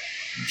muchísimo.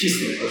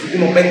 Los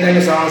últimos 20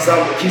 años se ha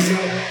avanzado muchísimo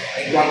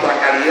en cuanto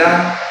a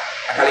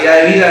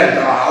calidad de vida del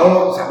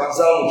trabajador, se ha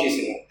avanzado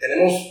muchísimo.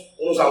 Tenemos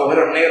unos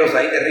agujeros negros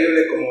ahí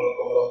terribles como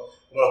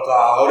los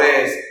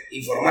trabajadores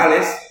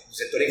informales, el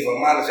sector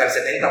informal, o sea, el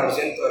 70%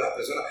 de las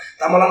personas.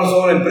 Estamos hablando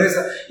solo de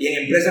empresas, y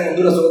en empresas en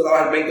Honduras solo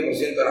trabaja el 20%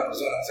 de las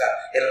personas, o sea,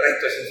 el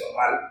resto es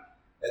informal,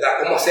 ¿verdad?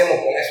 ¿Cómo hacemos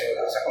con eso,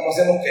 verdad? O sea, ¿cómo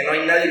hacemos que no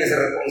hay nadie que se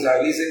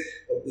responsabilice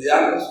por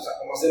cuidarlos? O sea,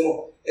 ¿cómo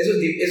hacemos eso?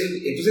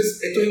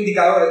 Entonces, estos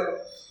indicadores,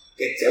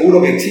 que seguro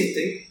que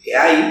existen, que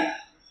hay,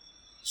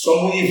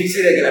 son muy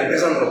difíciles de que la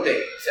empresa no los tenga.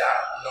 O sea,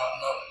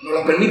 no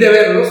nos permite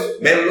verlos,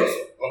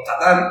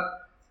 constatar,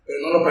 pero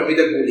no nos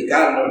permite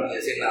publicarlos ni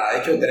decir nada. De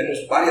hecho,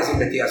 tenemos varias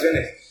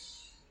investigaciones,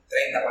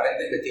 30,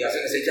 40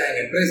 investigaciones hechas en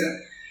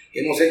empresas,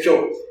 que hemos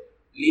hecho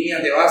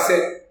líneas de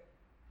base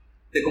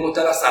de cómo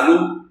está la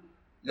salud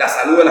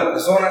de las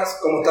personas,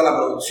 cómo está la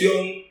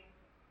producción,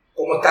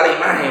 cómo está la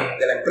imagen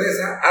de la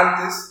empresa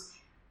antes.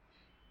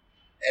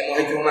 Hemos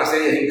hecho una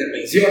serie de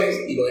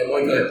intervenciones y lo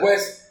hemos hecho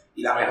después,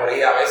 y la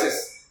mejoría a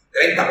veces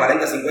 30,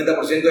 40,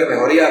 50% de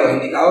mejoría de los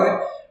indicadores,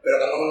 pero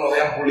que no nos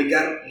dejan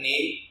publicar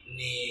ni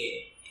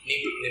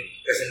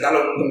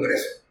presentarlo en un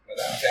congreso,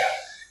 ¿verdad? O sea,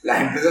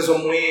 las empresas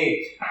son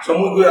muy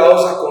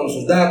cuidadosas con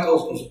sus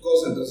datos, con sus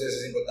cosas, entonces eso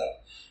es importante.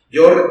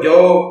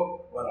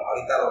 Yo, bueno,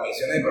 ahorita lo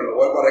mencioné, pero lo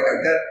vuelvo a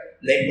recalcar,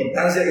 la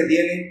importancia que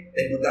tiene,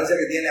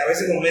 a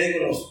veces los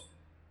médicos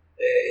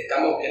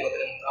estamos que no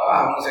tenemos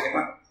trabajo, no sé qué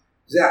más.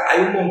 O sea,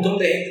 hay un montón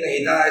de gente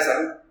necesitada de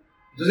salud.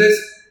 Entonces,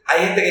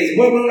 hay gente que dice,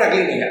 voy a poner una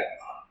clínica.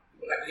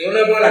 Yo no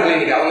le pongo la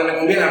clínica donde me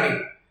conviene a mí,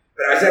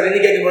 pero a veces la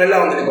clínica hay que ponerla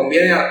donde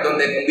conviene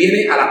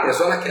a las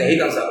personas que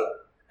necesitan salud.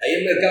 Ahí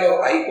el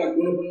mercado, ahí cuando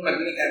uno pone una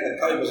clínica en el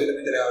mercado y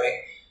posiblemente le va bien,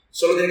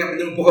 solo tiene que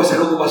aprender un poco de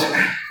salud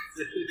ocupacional.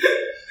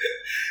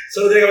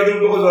 Solo tiene que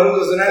aprender un poco de salud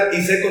ocupacional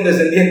y ser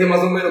condescendiente más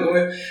o menos con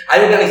él.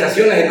 Hay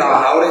organizaciones de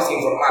trabajadores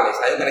informales,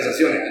 hay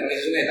organizaciones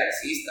de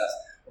taxistas,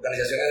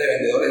 organizaciones de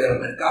vendedores de los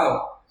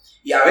mercados.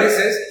 Y a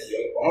veces, yo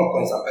conozco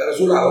en San Pedro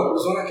Sula a 2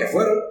 personas que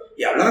fueron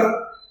y hablaron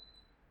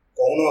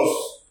con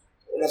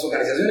unas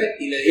organizaciones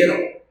y le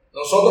dijeron,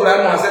 nosotros le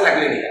vamos a hacer la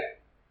clínica.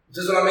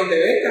 Usted solamente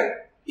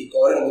venga y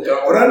cobre lo que usted va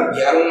a cobrar.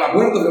 Llegaron a un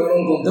acuerdo, firmaron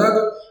un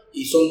contrato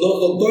y son 2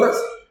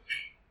 doctoras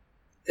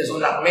que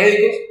son las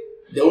médicos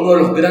de uno de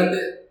los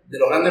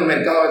grandes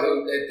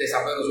mercados de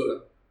San Pedro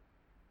Sula.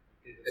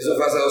 Eso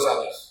fue hace 2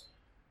 años.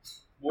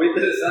 Muy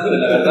interesante,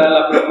 la verdad.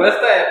 La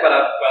propuesta es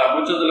para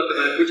muchos de los que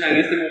nos escuchan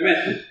en este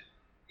momento.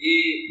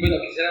 Y bueno,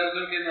 quisiera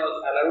que nos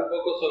hablar un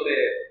poco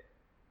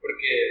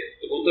porque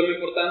tu punto es muy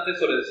importante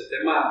sobre el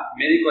sistema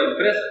médico de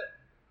empresa.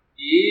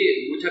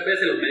 Y muchas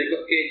veces los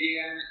médicos que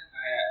llegan a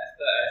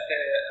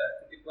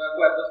este tipo de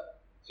acuerdos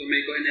son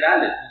médicos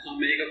generales, no son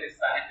médicos que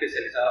están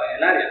especializados en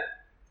el área.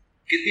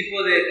 ¿Qué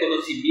tipo de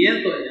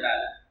conocimientos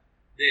generales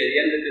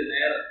deberían de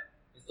tener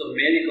estos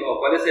médicos o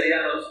cuáles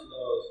serían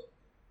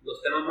los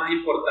temas más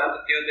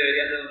importantes que ellos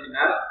deberían de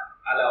dominar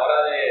a la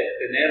hora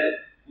de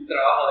tener un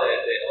trabajo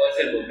o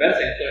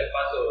desenvolverse en estos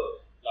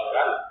espacios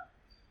laborales?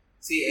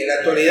 Sí, en la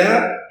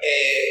actualidad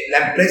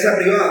la empresa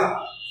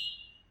privada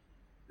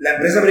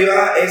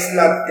es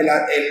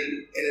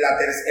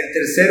el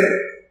tercer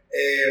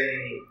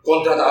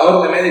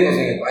contratador de médicos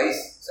en el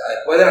país. O sea,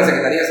 después de la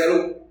Secretaría de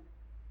Salud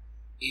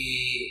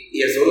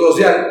y el Seguro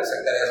Social, la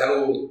Secretaría de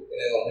Salud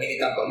tiene 2.000 y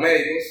tantos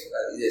médicos,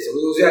 y el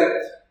Seguro Social,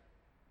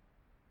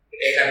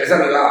 en la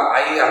empresa privada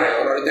hay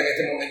alrededor ahorita en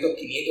este momento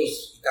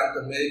 500 y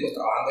tantos médicos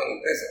trabajando en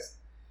empresas.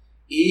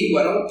 Y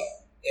bueno,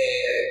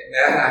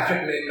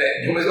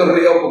 yo me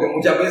sonrío porque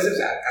muchas veces, o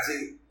sea,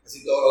 casi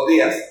todos los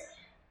días,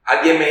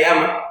 alguien me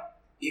llama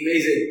y me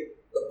dice,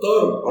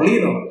 doctor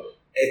Lino,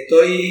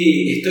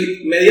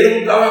 me dieron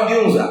un trabajo en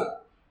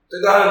Diunsa.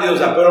 Estoy trabajando en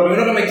Diunsa, pero lo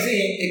primero que me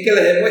exigen es que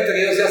les demuestre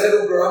que yo sé hacer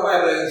un programa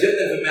de prevención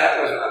de enfermedades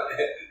profesionales.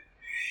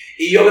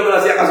 Y yo que no le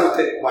hacía caso a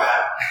usted, bueno,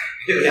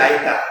 ahí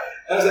está.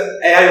 Entonces,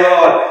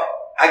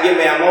 alguien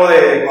me llamó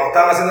cuando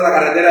estaban haciendo la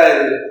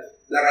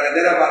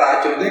carretera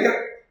para Choluteca,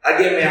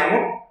 alguien me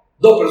llamó,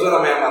 2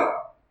 personas me llamaron.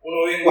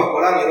 Uno vive en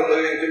Guascorán y el otro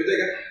vive en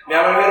Choluteca. Me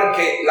llamaron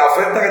que la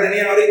oferta que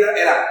tenían ahorita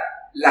era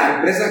las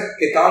empresas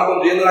que estaban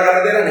construyendo la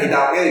carretera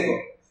necesitaban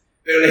médicos,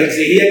 pero les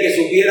exigían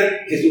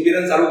que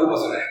supieran salud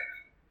ocupacional,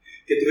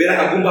 que tuvieran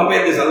algún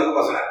papel de salud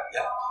ocupacional.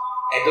 ¿Ya?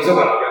 Entonces,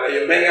 bueno, yo le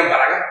digo, vengan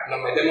para acá, nos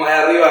metemos ahí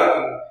arriba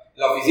en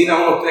la oficina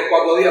unos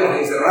 3-4 días, nos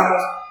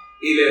encerramos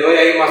y les doy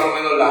ahí más o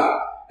menos la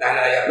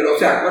generalidad. Pero, o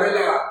sea, ¿cuál es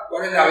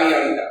la vía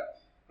ahorita?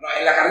 Bueno,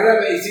 en la carrera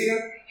de medicina,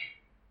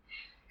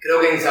 creo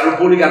que en salud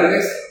pública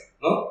 3,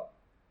 ¿no?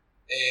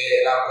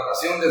 La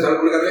rotación de salud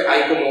pública 3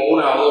 hay como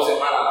 1 o 2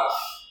 semanas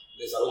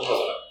de salud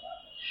ocupacional.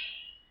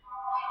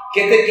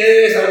 ¿Qué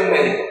debe saber un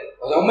médico?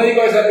 O sea, un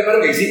médico debe saber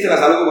primero que existe la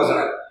salud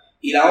ocupacional.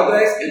 Y la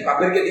otra es el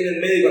papel que tiene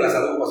el médico en la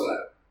salud ocupacional.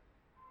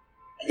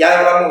 Ya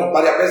hablamos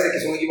varias veces que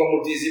son equipos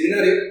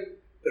multidisciplinarios,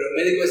 pero el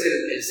médico es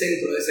el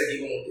centro de ese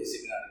equipo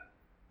multidisciplinario.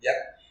 ¿Ya?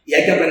 Y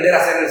hay que aprender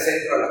a ser el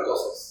centro de las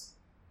cosas.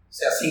 O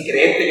sea, sin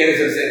creerte que eres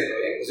el centro.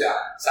 ¿Bien? O sea,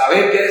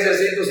 saber que eres el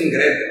centro sin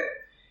creértelo.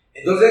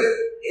 Entonces,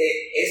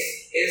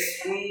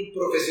 es un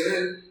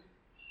profesional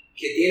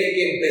que tiene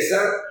que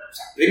empezar. O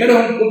sea, primero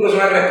es un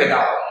profesional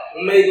respetado.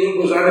 Un médico es un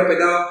profesional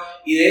respetado.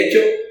 Y de hecho,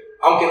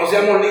 aunque no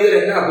seamos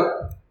líderes natos,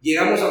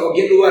 llegamos a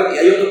cualquier lugar y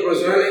hay otros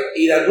profesionales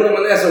y de alguna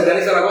manera se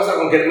organiza la cosa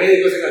con que el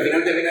médico es el que al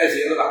final termina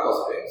decidiendo las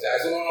cosas. ¿Bien? O sea,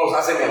 eso no nos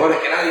hace mejores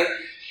que nadie,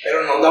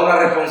 pero nos da una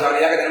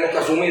responsabilidad que tenemos que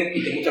asumir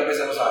y que muchas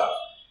veces no sabemos.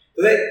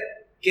 Entonces,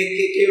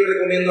 ¿qué yo le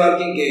recomiendo a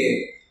alguien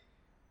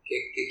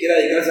que quiera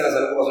dedicarse a la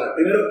salud ocupacional?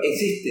 Primero,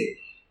 existe,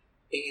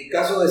 en el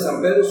caso de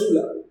San Pedro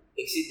Sula,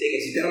 existe en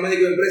el sistema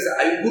médico de empresa,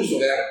 hay un curso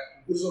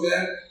que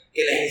dan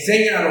que les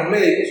enseñan a los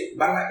médicos,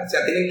 o sea,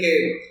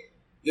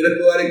 yo les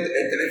puedo dar el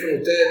teléfono a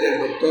ustedes del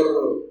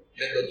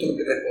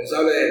doctor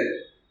responsable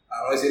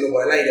a no decirlo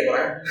por el aire por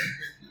acá,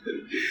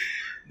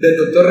 del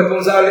doctor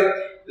responsable,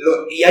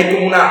 y hay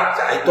como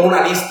hay toda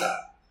una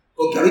lista,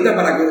 porque ahorita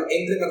para que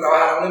entren a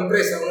trabajar a una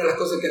empresa, una de las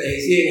cosas que les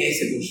exigen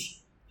es ese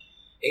curso.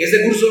 En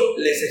ese curso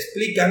les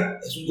explican,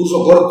 es un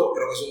curso corto,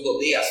 creo que son 2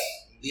 días,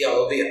 un día o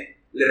 2 días,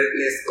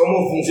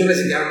 cómo funciona el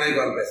sistema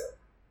médico de empresa.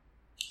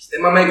 El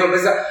sistema médico de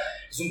empresa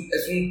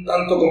es un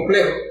tanto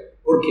complejo,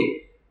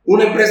 porque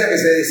Una empresa que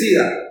se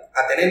decida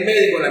a tener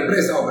médico en la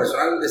empresa o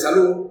personal de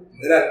salud en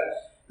general,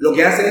 lo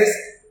que hace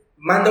es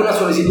manda una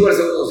solicitud al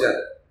Seguro Social.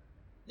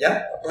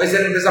 ¿Ya? Puede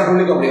ser empresa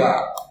pública o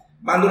privada.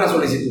 Manda una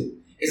solicitud.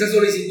 Esa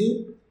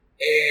solicitud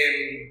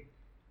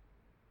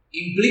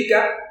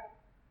implica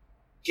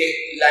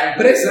que la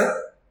empresa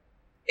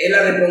es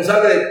la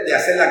responsable de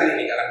hacer la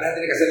clínica. La empresa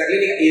tiene que hacer la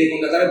clínica y de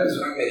contratar al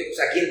personal médico. O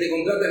sea, quien te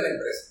contrata es la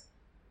empresa,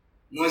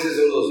 no es el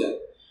Seguro Social.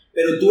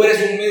 Pero tú eres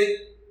un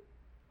médico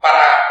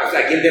o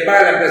sea, quien te paga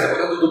es la empresa, por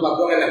lo tanto tu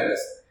patrón es la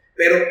empresa.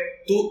 Pero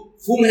tú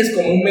funges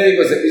como un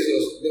médico de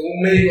servicios, de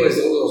un médico de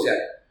Seguro Social.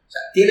 O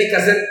sea, tienes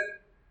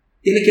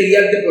que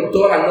guiarte por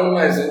todas las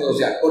normas del Seguro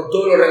Social, por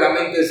todos los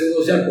reglamentos del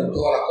Seguro Social, por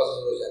todas las cosas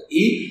del Seguro Social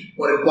y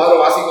por el cuadro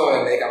básico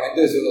del medicamento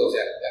del Seguro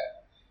Social. ¿Ya?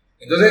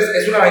 Entonces,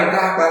 es una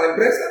ventaja para la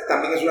empresa,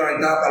 también es una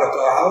ventaja para los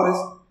trabajadores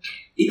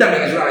y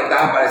también es una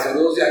ventaja para el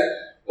Seguro Social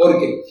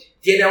porque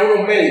tiene a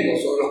unos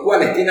médicos sobre los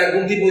cuales tiene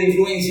algún tipo de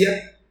influencia,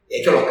 de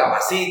hecho los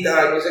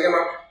capacita y no sé qué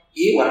más,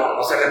 y bueno,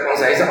 no se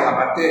responsabiliza con la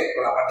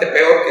parte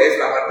peor que es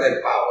la parte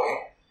del pago.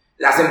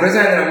 Las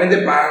empresas generalmente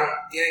pagan,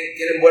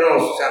 tienen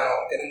buenos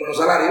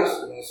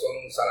salarios,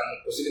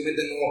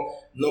 posiblemente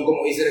no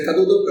como dice el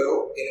estatuto,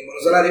 pero tienen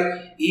buenos salarios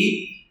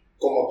y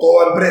como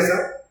toda empresa,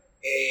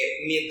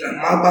 mientras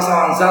más vas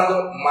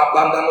avanzando, más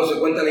van dándose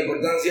cuenta de la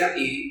importancia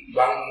y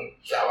van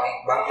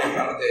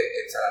mejorando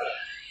el salario.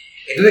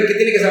 Entonces, ¿qué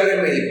tiene que saber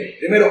el médico?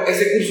 Primero,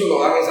 ese curso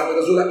lo dan en San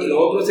Pedro Sula y lo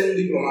otro es un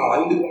diplomado. Hay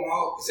un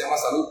diplomado que se llama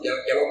Salud,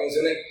 ya lo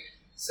mencioné.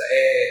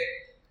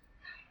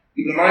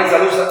 Diplomado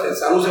en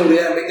salud,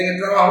 seguridad y ambiente en el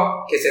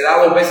trabajo, que se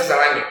da 2 veces al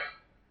año.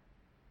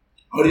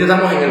 Ahorita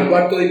estamos en el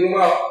 4º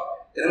diplomado,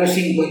 tenemos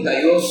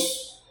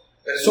 52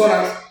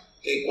 personas,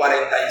 que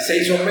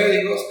 46 son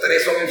médicos,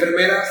 3 son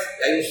enfermeras,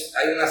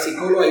 hay una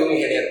psicóloga y un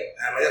ingeniero,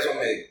 la mayoría son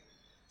médicos.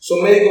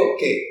 Son médicos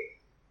que,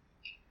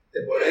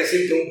 te podría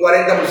decir que un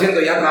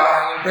 40% ya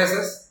trabajan en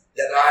empresas,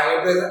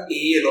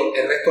 y el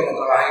resto no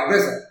trabaja en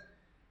empresas.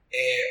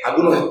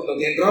 Algunos no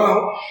tienen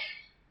trabajo,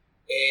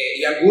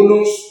 y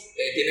algunos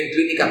tienen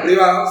clínicas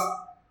privadas,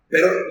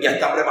 pero ya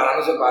están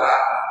preparándose para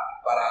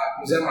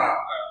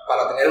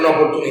tener una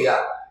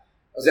oportunidad.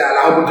 O sea,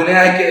 las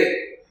oportunidades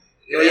que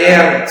no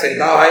llegan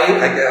sentados ahí,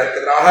 hay que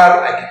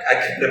trabajar, hay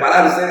que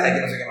prepararse, hay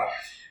que no sé qué más.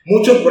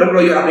 Muchos, por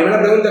ejemplo, la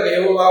primera pregunta que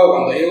yo hago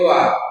cuando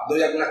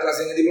doy algunas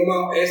clases en el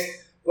diplomado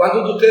es: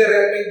 ¿cuántos de ustedes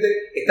realmente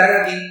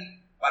están aquí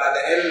para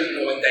tener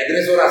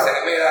 93 horas en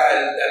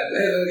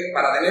EMEDA,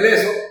 para tener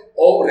eso,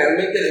 o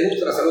realmente les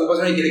gusta la salud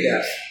ocupacional y quiere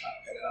quedarse?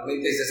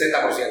 Generalmente el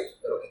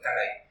 60% de los que están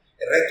ahí.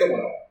 El resto,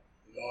 bueno,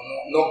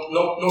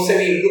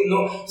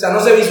 no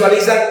se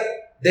visualizan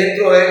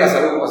dentro de la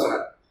salud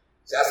ocupacional.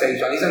 O sea, se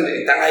visualizan,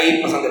 están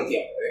ahí pasando el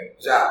tiempo.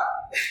 O sea,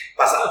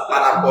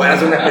 para poder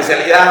hacer una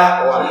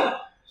especialidad o algo.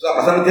 O sea,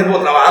 pasando el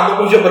tiempo,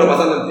 trabajando mucho, pero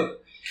pasando el tiempo.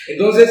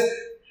 Entonces,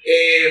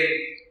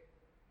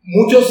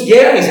 muchos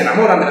llegan y se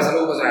enamoran de la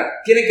salud ocupacional.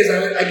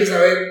 Hay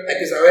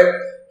que saber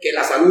que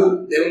la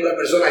salud de una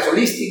persona es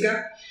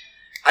holística.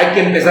 Hay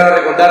que empezar a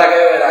recordar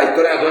aquello de la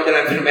historia natural de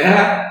la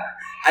enfermedad.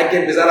 Hay que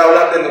empezar a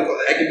hablar de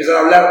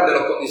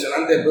los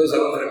condicionantes de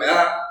salud de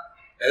enfermedad,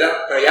 ¿verdad?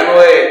 Pero ya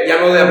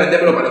no de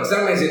aprendérmelo para el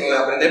examen, sino de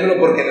aprendérmelo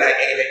porque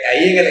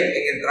ahí en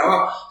el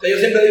trabajo. O sea, yo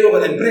siempre digo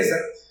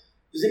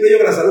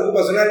que la salud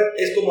ocupacional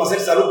es como hacer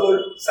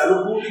salud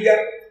pública,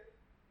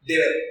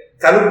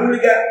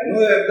 no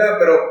de verdad,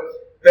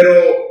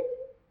 pero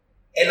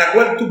en la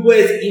cual tú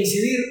puedes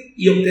incidir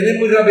y obtener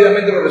muy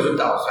rápidamente los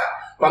resultados. O sea,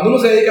 cuando uno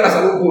se dedica a la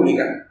salud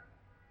pública,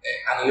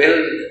 a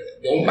nivel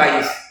de un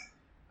país,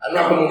 a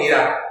una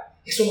comunidad,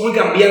 eso es muy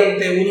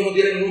cambiante, uno no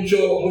tiene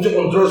mucho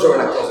control sobre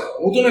las cosas.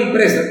 Como usted es una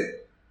empresa,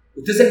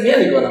 usted es el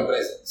médico de la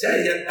empresa. O sea,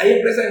 hay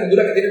empresas en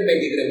Honduras que tienen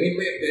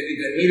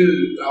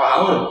 23.000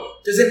 trabajadores.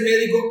 Usted es el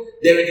médico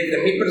de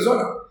 23.000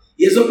 personas.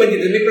 Y esos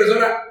 23.000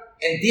 personas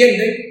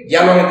entienden,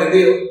 ya lo han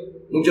entendido,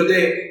 muchos de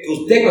ellos, que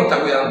usted lo está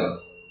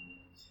cuidando.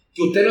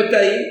 Que usted no está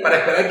ahí para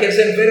esperar que él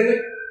se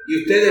enferme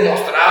y usted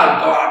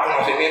demostrar todo el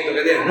conocimiento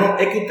que tiene. No,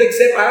 es que usted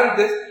sepa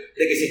antes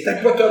de que si está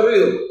expuesto al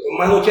ruido con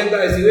más de 80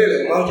 decibeles,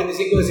 con más de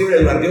 85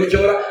 decibeles durante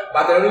 8 horas,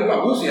 va a tener una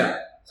hipacusia.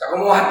 O sea,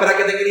 ¿cómo vas a esperar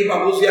que tenga una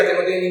hipacusia que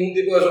no tiene ningún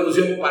tipo de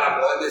solución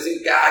para poder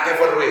decir que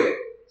fue el ruido?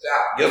 O sea,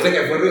 yo sé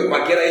que fue el ruido,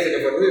 cualquiera dice que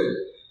fue el ruido.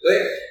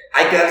 Entonces,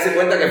 hay que darse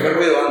cuenta que fue el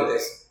ruido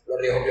antes. Los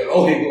riesgos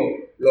biológicos,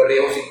 los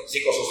riesgos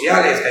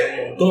psicosociales, que hay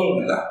un montón,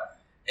 ¿verdad?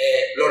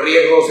 Los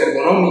riesgos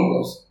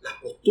ergonómicos, las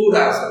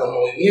posturas, los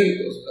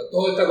movimientos, o sea,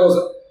 toda esta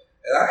cosa,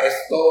 ¿verdad?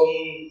 Es todo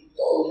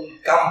un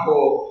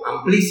campo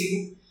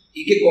amplísimo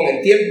y que con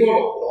el tiempo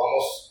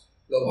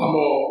lo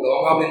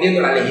vamos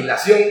aprendiendo. La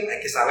legislación, hay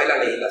que saber la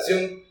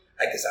legislación,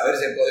 hay que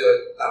saberse el código,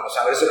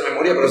 saberse de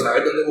memoria, pero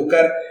saber dónde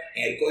buscar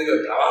en el código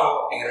de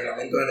trabajo, en el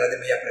reglamento general de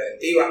medidas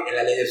preventivas, en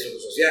la ley del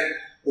seguro social,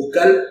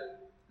 buscar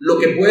lo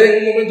que puede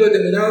en un momento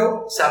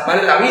determinado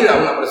salvarle la vida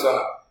a una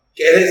persona,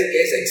 que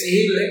es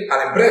exigirle a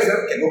la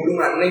empresa que compre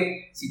un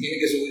arnés si tiene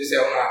que subirse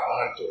a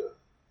una altura.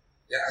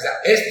 ¿Ya? O sea,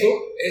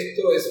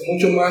 esto es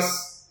mucho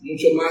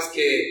más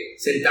que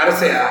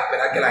sentarse a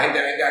esperar que la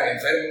gente venga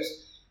enfermos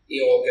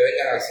o que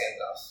vengan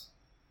accidentados.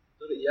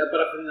 Y ya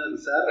para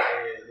finalizar,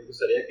 me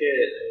gustaría que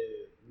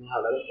nos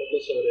hablara un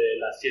poco sobre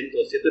la 107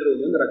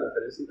 reunión de la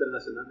Conferencia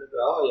Internacional de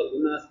Trabajo y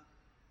algunas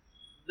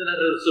de las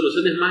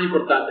resoluciones más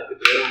importantes que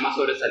tuvieron más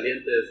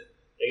sobresalientes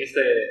en este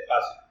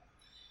espacio.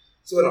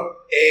 Sí, bueno,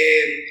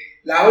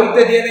 la OIT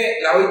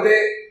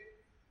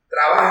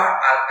trabaja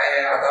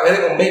a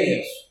través de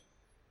convenios.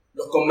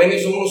 Los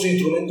convenios son unos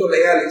instrumentos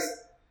legales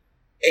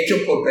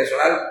hechos por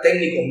personal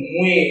técnico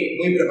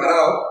muy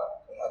preparado,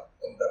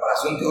 con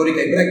preparación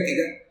teórica y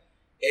práctica,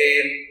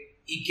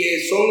 y que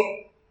son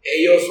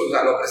ellos, o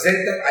sea, lo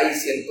presentan, hay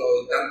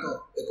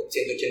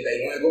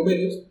 189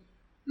 convenios,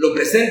 lo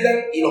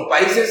presentan y los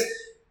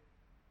países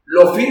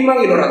lo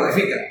firman y lo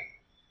ratifican.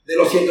 De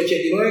los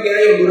 189 que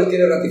hay, Honduras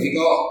tiene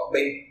ratificado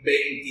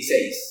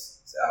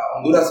 26. O sea,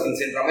 Honduras en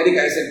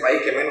Centroamérica es el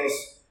país que menos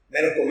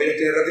convenios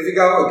tiene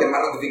ratificado. El que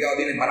más ratificado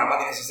tiene Panamá,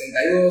 tiene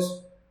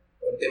 62,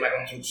 por el tema de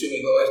construcción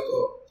y todo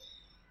esto.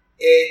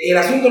 El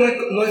asunto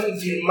no es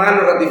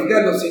firmarlo,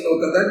 ratificarlo, sino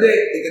tratar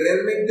de que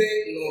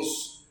realmente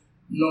nos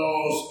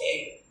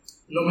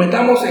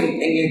metamos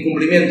en el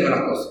cumplimiento de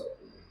las cosas.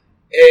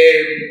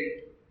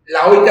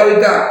 La OIT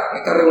ahorita,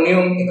 esta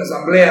reunión, esta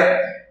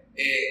asamblea,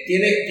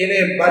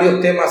 tiene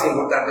varios temas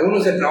importantes. Uno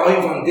es el trabajo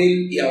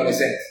infantil y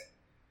adolescente.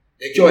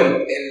 De hecho,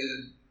 el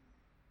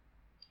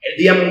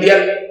Día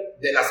Mundial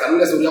de la Salud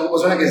y la Seguridad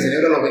Ocupacional, que se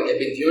celebra el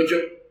 28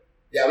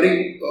 de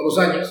abril todos los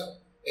años,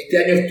 este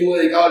año estuvo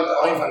dedicado al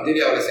trabajo infantil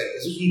y adolescente.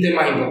 Eso es un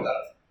tema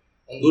importante.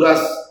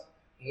 Honduras,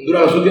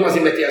 las últimas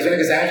investigaciones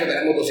que se han hecho,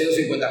 tenemos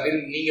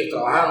 250.000 niños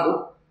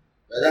trabajando,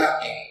 ¿verdad?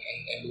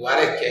 En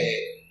lugares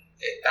que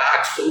está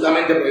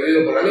absolutamente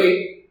prohibido por la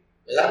ley,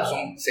 ¿verdad?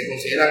 Se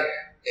consideran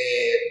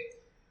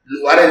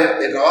lugares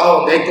de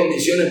trabajo donde hay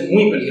condiciones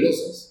muy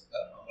peligrosas.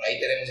 Bueno, por ahí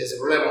tenemos ese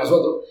problema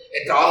nosotros.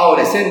 El trabajo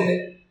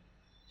adolescente,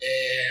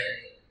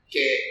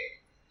 que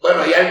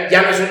bueno,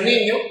 ya no es un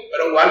niño,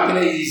 pero igual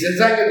tiene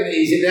 16 años, tiene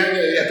 17 años,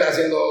 debería estar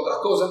haciendo otras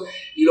cosas.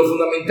 Y lo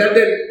fundamental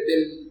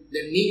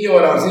del niño o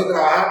la adolescente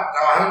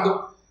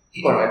trabajando,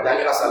 bueno, el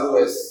daño a la salud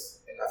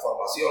es en la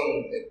formación,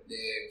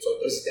 sobre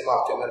todo el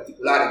sistema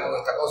osteoarticular y toda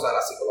esta cosa de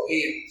la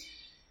psicología.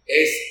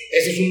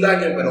 Eso es un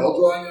daño, pero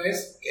otro daño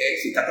es que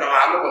si está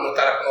trabajando, pues no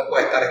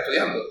puede estar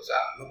estudiando, o sea,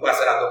 no puede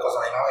hacer las dos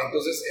cosas a la misma vez.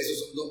 Entonces, esos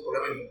son dos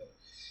problemas importantes.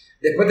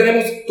 Después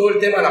tenemos todo el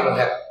tema de la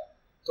mujer,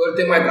 todo el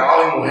tema de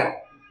trabajo y mujer.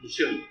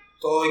 Inclusión.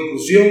 Todo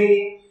inclusión,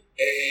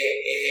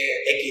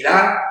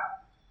 equidad,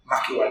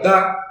 más que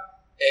igualdad,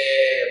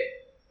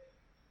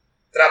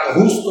 trato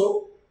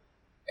justo,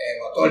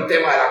 todo el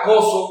tema del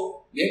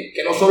acoso, ¿bien?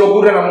 Que no solo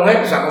ocurre en la mujer,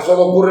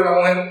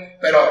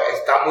 pero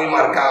está muy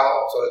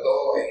marcado, sobre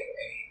todo en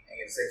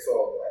el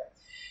sexo.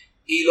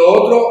 Y lo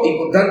otro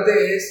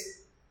importante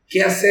es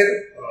qué hacer,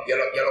 bueno, ya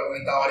lo he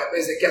comentado varias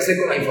veces, qué hacer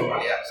con la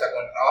informalidad, o sea,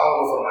 con el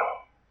trabajo no formal.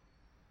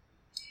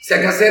 O sea,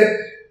 qué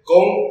hacer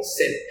con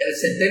el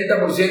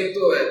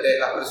 70% de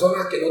las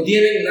personas que no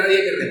tienen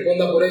nadie que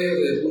responda por ellos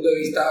desde el punto de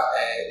vista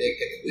de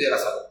que te cuide la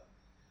salud.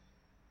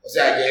 O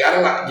sea,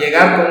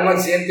 llegar con un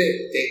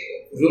accidente,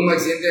 ocurrió un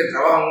accidente de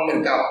trabajo en un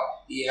mercado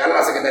y llegar a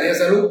la Secretaría de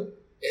Salud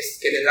es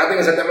que te traten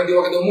exactamente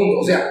igual que todo el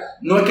mundo. O sea,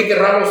 no es que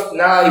querramos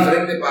nada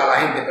diferente para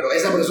la gente, pero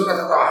esa persona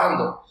está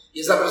trabajando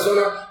y esa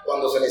persona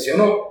cuando se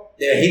lesionó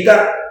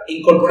necesita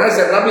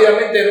incorporarse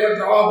rápidamente de nuevo al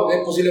trabajo porque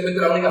es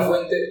posiblemente la única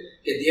fuente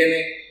que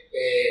tiene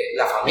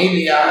la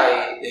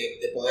familia y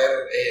de poder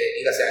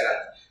ir hacia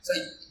adelante. O sea,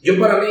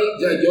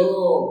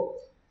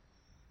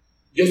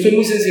 yo estoy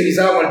muy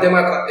sensibilizado con el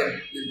tema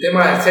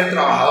de ser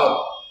trabajador,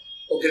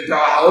 porque el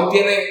trabajador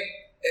tiene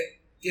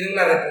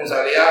una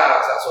responsabilidad,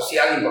 o sea,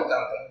 social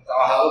importante. El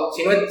trabajador,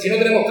 si no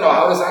tenemos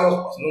trabajadores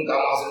sanos, pues nunca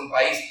vamos a ser un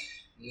país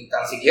ni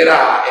tan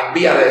siquiera en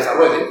vías de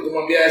desarrollo.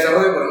 Estamos en vías de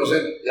desarrollo, pero no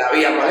sé la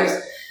vía cuál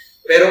es.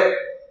 Pero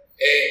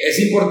es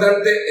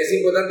importante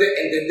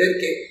entender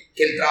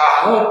que el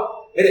trabajador,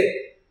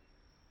 mire,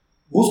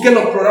 busquen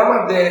los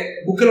programas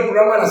de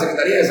la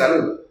Secretaría de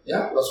Salud,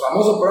 ¿ya? Los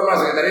famosos programas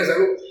de la Secretaría de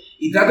Salud,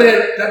 y trate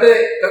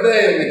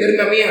de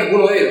meterme a mí en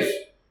alguno de ellos.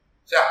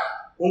 O sea,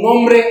 un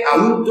hombre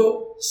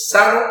adulto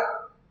sano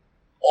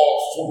o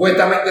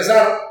supuestamente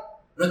sano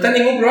no está en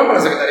ningún programa de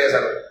la Secretaría de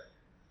Salud.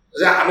 O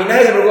sea, a mí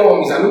nadie se preocupa por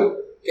mi salud,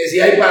 que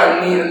si hay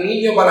para el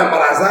niño, para la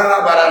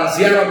embarazada, para el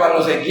anciano, para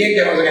no sé quién,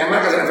 que no sé qué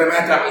más, que son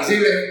enfermedades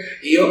transmisibles.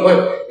 Y yo, pues,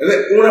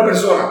 una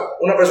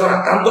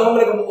persona, tanto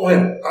hombre como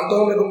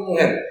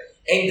mujer,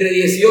 entre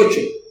 18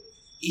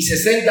 y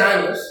 60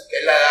 años, que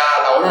es la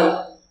edad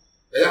laboral,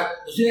 ¿verdad?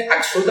 No tiene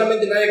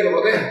absolutamente nadie que lo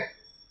proteja.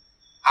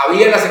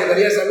 Había en la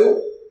Secretaría de Salud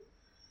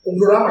un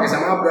programa que se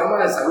llamaba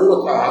Programa de Salud de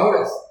los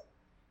Trabajadores,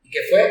 y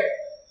que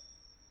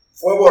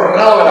fue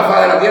borrado de la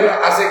faz de la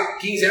tierra hace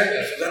 15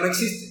 años. O sea, no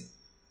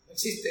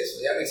existe eso,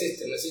 ya no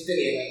existe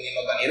ni en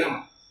los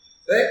organigramas.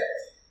 Entonces,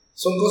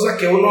 son cosas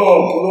que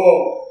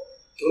uno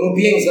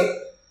piensa,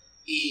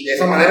 y de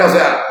esa manera, o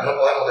sea, no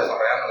podemos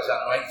desarrollarnos, o sea,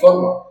 no hay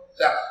forma. O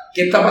sea,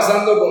 ¿qué está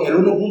pasando con el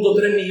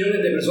 1.3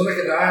 millones de personas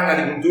que trabajan en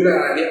agricultura y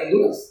ganadería en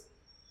Honduras?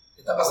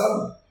 ¿Qué está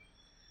pasando?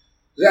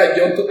 O sea,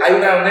 hay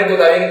una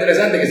anécdota bien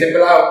interesante que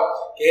siempre hago,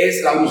 que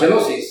es la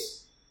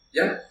brucelosis,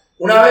 ¿ya?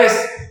 Una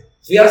vez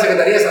fui a la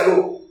Secretaría de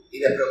Salud y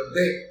les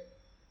pregunté,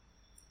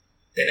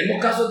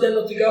 ¿tenemos casos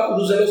diagnosticados de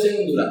brucelosis en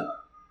Honduras?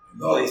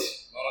 No,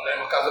 dice, no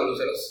tenemos casos de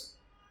brucelosis.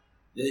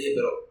 Yo dije,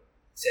 pero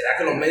 ¿será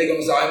que los médicos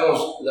no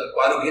sabemos el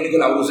cuadro clínico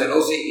de la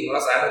brucelosis y no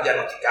la sabemos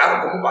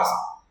diagnosticar? ¿Cómo pasa?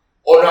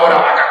 ¿O no habrá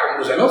vacas con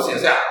brucelosis? O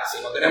sea,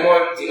 si no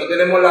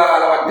tenemos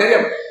la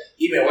bacteria,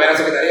 y me voy a la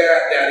Secretaría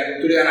de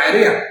Agricultura y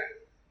Ganadería,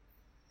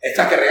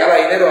 esta que regala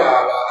dinero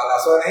a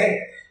las ONG,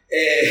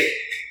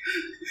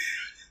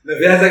 me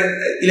fui a hacer,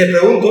 y les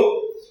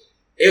pregunto,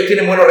 ellos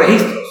tienen buenos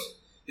registros,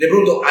 y les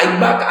pregunto,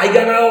 ¿hay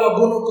ganado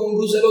vacuno con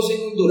brucelosis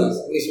en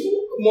Honduras? Me dice,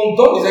 un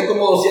montón, dice, hay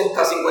como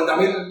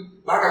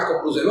 250,000 vacas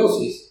con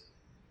brucelosis.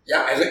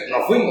 Ya,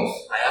 nos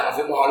fuimos a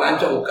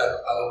Olancho a buscar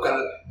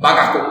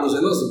vacas con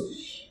brucelosis.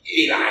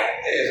 Y la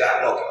gente, o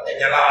sea, los que no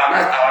tenían la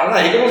vaca estaban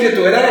ahí como si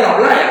estuvieran en la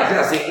playa, o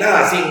sea, sin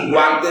nada, sin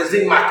guantes,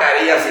 sin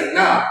mascarilla, sin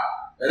nada,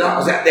 ¿verdad?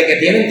 O sea, de que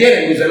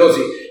tienen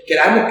brucelosis.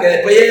 Queramos que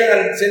después lleguen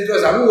al centro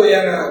de salud,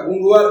 llegan a algún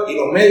lugar y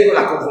los médicos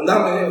las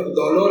confundamos,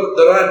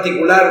 dolor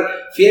articular,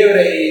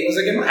 fiebre y no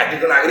sé qué más, aquí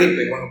está una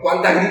gripe. Bueno,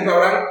 ¿cuántas gripes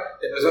habrán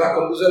de personas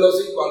con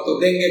brucelosis? ¿Cuántos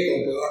dengue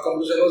con personas con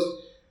brucelosis?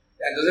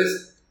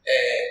 Entonces,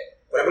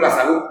 por ejemplo, la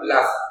salud,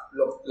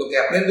 lo que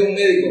aprende un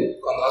médico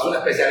cuando hace una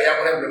especialidad,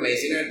 por ejemplo, en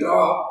medicina del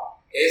trabajo,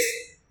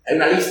 hay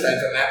una lista de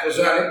enfermedades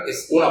profesionales,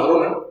 es una por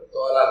una,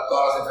 todas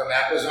las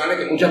enfermedades profesionales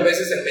que muchas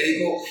veces el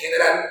médico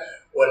general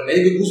o el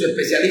médico incluso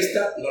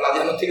especialista no las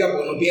diagnostica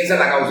porque no piensa en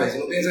la causa, y si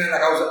no piensa en la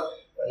causa,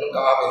 pues nunca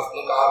va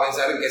a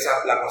pensar en que esa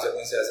es la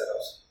consecuencia de esa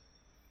causa.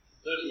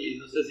 Doctor, y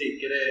no sé si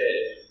quiere,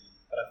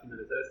 para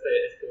finalizar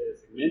este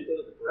segmento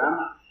del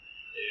programa,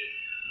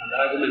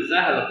 mandar algún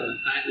mensaje a los que nos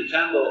están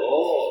escuchando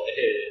o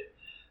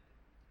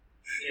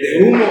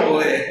de humo o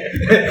de...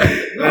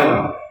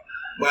 No.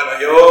 Bueno,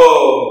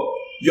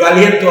 yo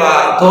aliento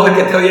a todo el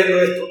que esté oyendo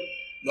esto,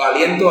 lo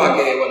aliento a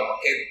que,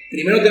 que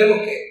primero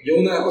yo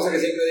una de las cosas que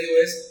siempre digo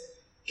es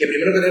que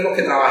primero tenemos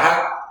que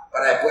trabajar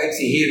para después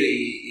exigir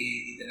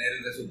y tener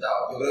el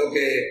resultado. Yo creo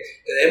que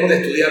debemos de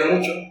estudiar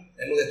mucho,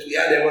 debemos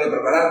de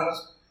prepararnos.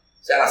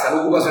 O sea, la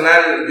salud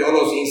ocupacional yo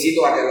los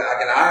incito a que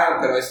la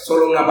hagan, pero es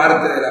solo una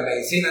parte de la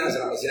medicina,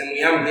 la medicina es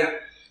muy amplia.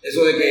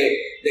 Eso de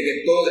que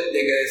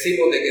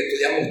decimos de que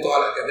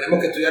que tenemos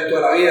que estudiar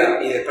toda la vida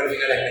y después al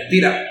final es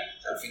mentira.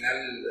 Al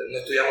final no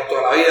estudiamos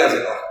toda la vida,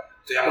 sino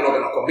estudiamos lo que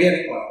nos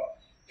conviene. Bueno,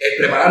 es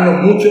prepararnos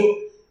mucho.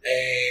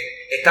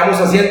 Estamos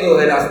haciendo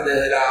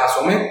desde la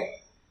SOMED,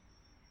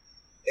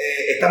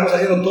 estamos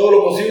haciendo todo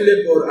lo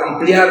posible por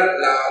ampliar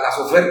las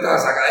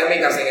ofertas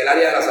académicas en el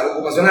área de la salud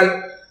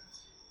ocupacional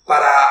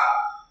para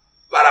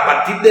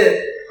partir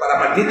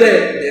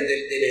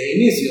del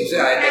inicio, o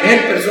sea, de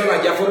tener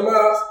personas ya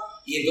formadas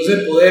y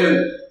entonces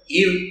poder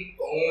ir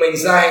con un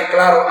mensaje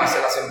claro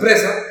hacia las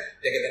empresas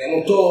de que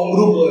tenemos todo un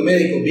grupo de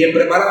médicos bien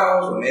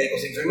preparados,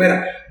 médicos y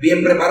enfermeras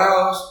bien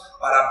preparados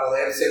para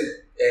poder ser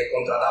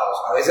contratados.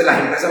 A veces las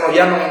empresas nos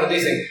llaman y nos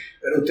dicen,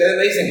 pero ustedes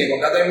me dicen que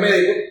contraten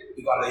médicos,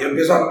 y cuando yo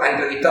empiezo a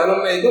entrevistar a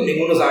los médicos,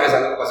 ninguno sabe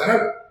salud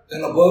ocupacional. Entonces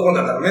no puedo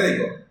contratar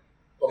médicos,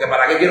 porque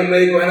 ¿para qué quiero un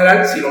médico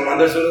general si lo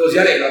mando al Seguro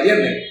Social y lo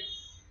atienden?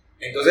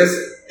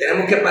 Entonces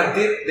tenemos que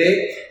partir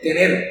de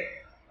tener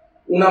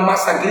una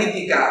masa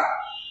crítica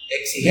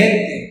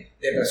exigente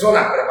de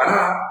personas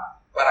preparadas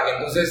para que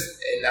entonces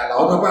la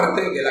otra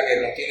parte, que es la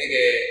que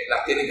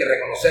las tiene que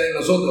reconocer en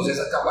nosotros,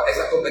 esas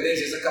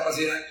competencias, esas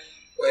capacidades,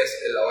 pues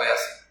lo voy a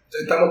hacer.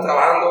 Entonces estamos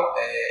trabajando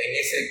en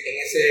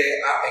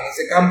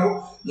ese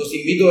campo. Los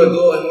invito de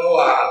todo de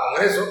nuevo al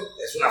Congreso.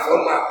 Es una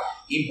forma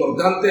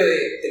importante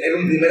de tener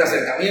un primer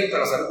acercamiento a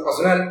la salud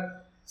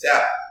ocupacional. O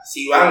sea,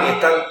 si van y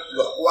están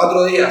los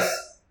 4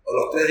 días o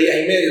los 3 días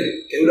y medio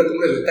que dura el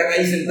Congreso, están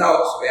ahí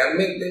sentados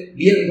realmente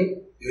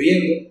viendo y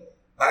oyendo,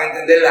 van a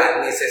entender la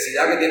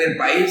necesidad que tiene el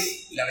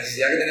país y la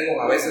necesidad que tenemos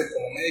a veces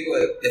como médicos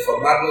de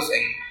formarnos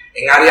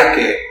en áreas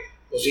que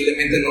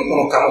posiblemente no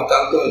conozcamos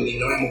tanto ni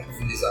no hemos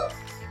profundizado.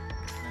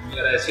 Muy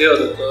agradecido,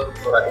 doctor,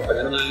 por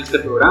acompañarnos en este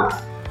programa.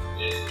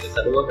 Les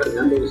saludo a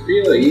Fernando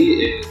Bustillo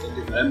y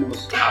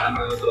continuaremos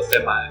hablando de otros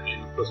temas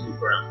en los próximos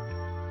programas.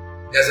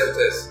 Gracias a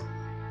ustedes.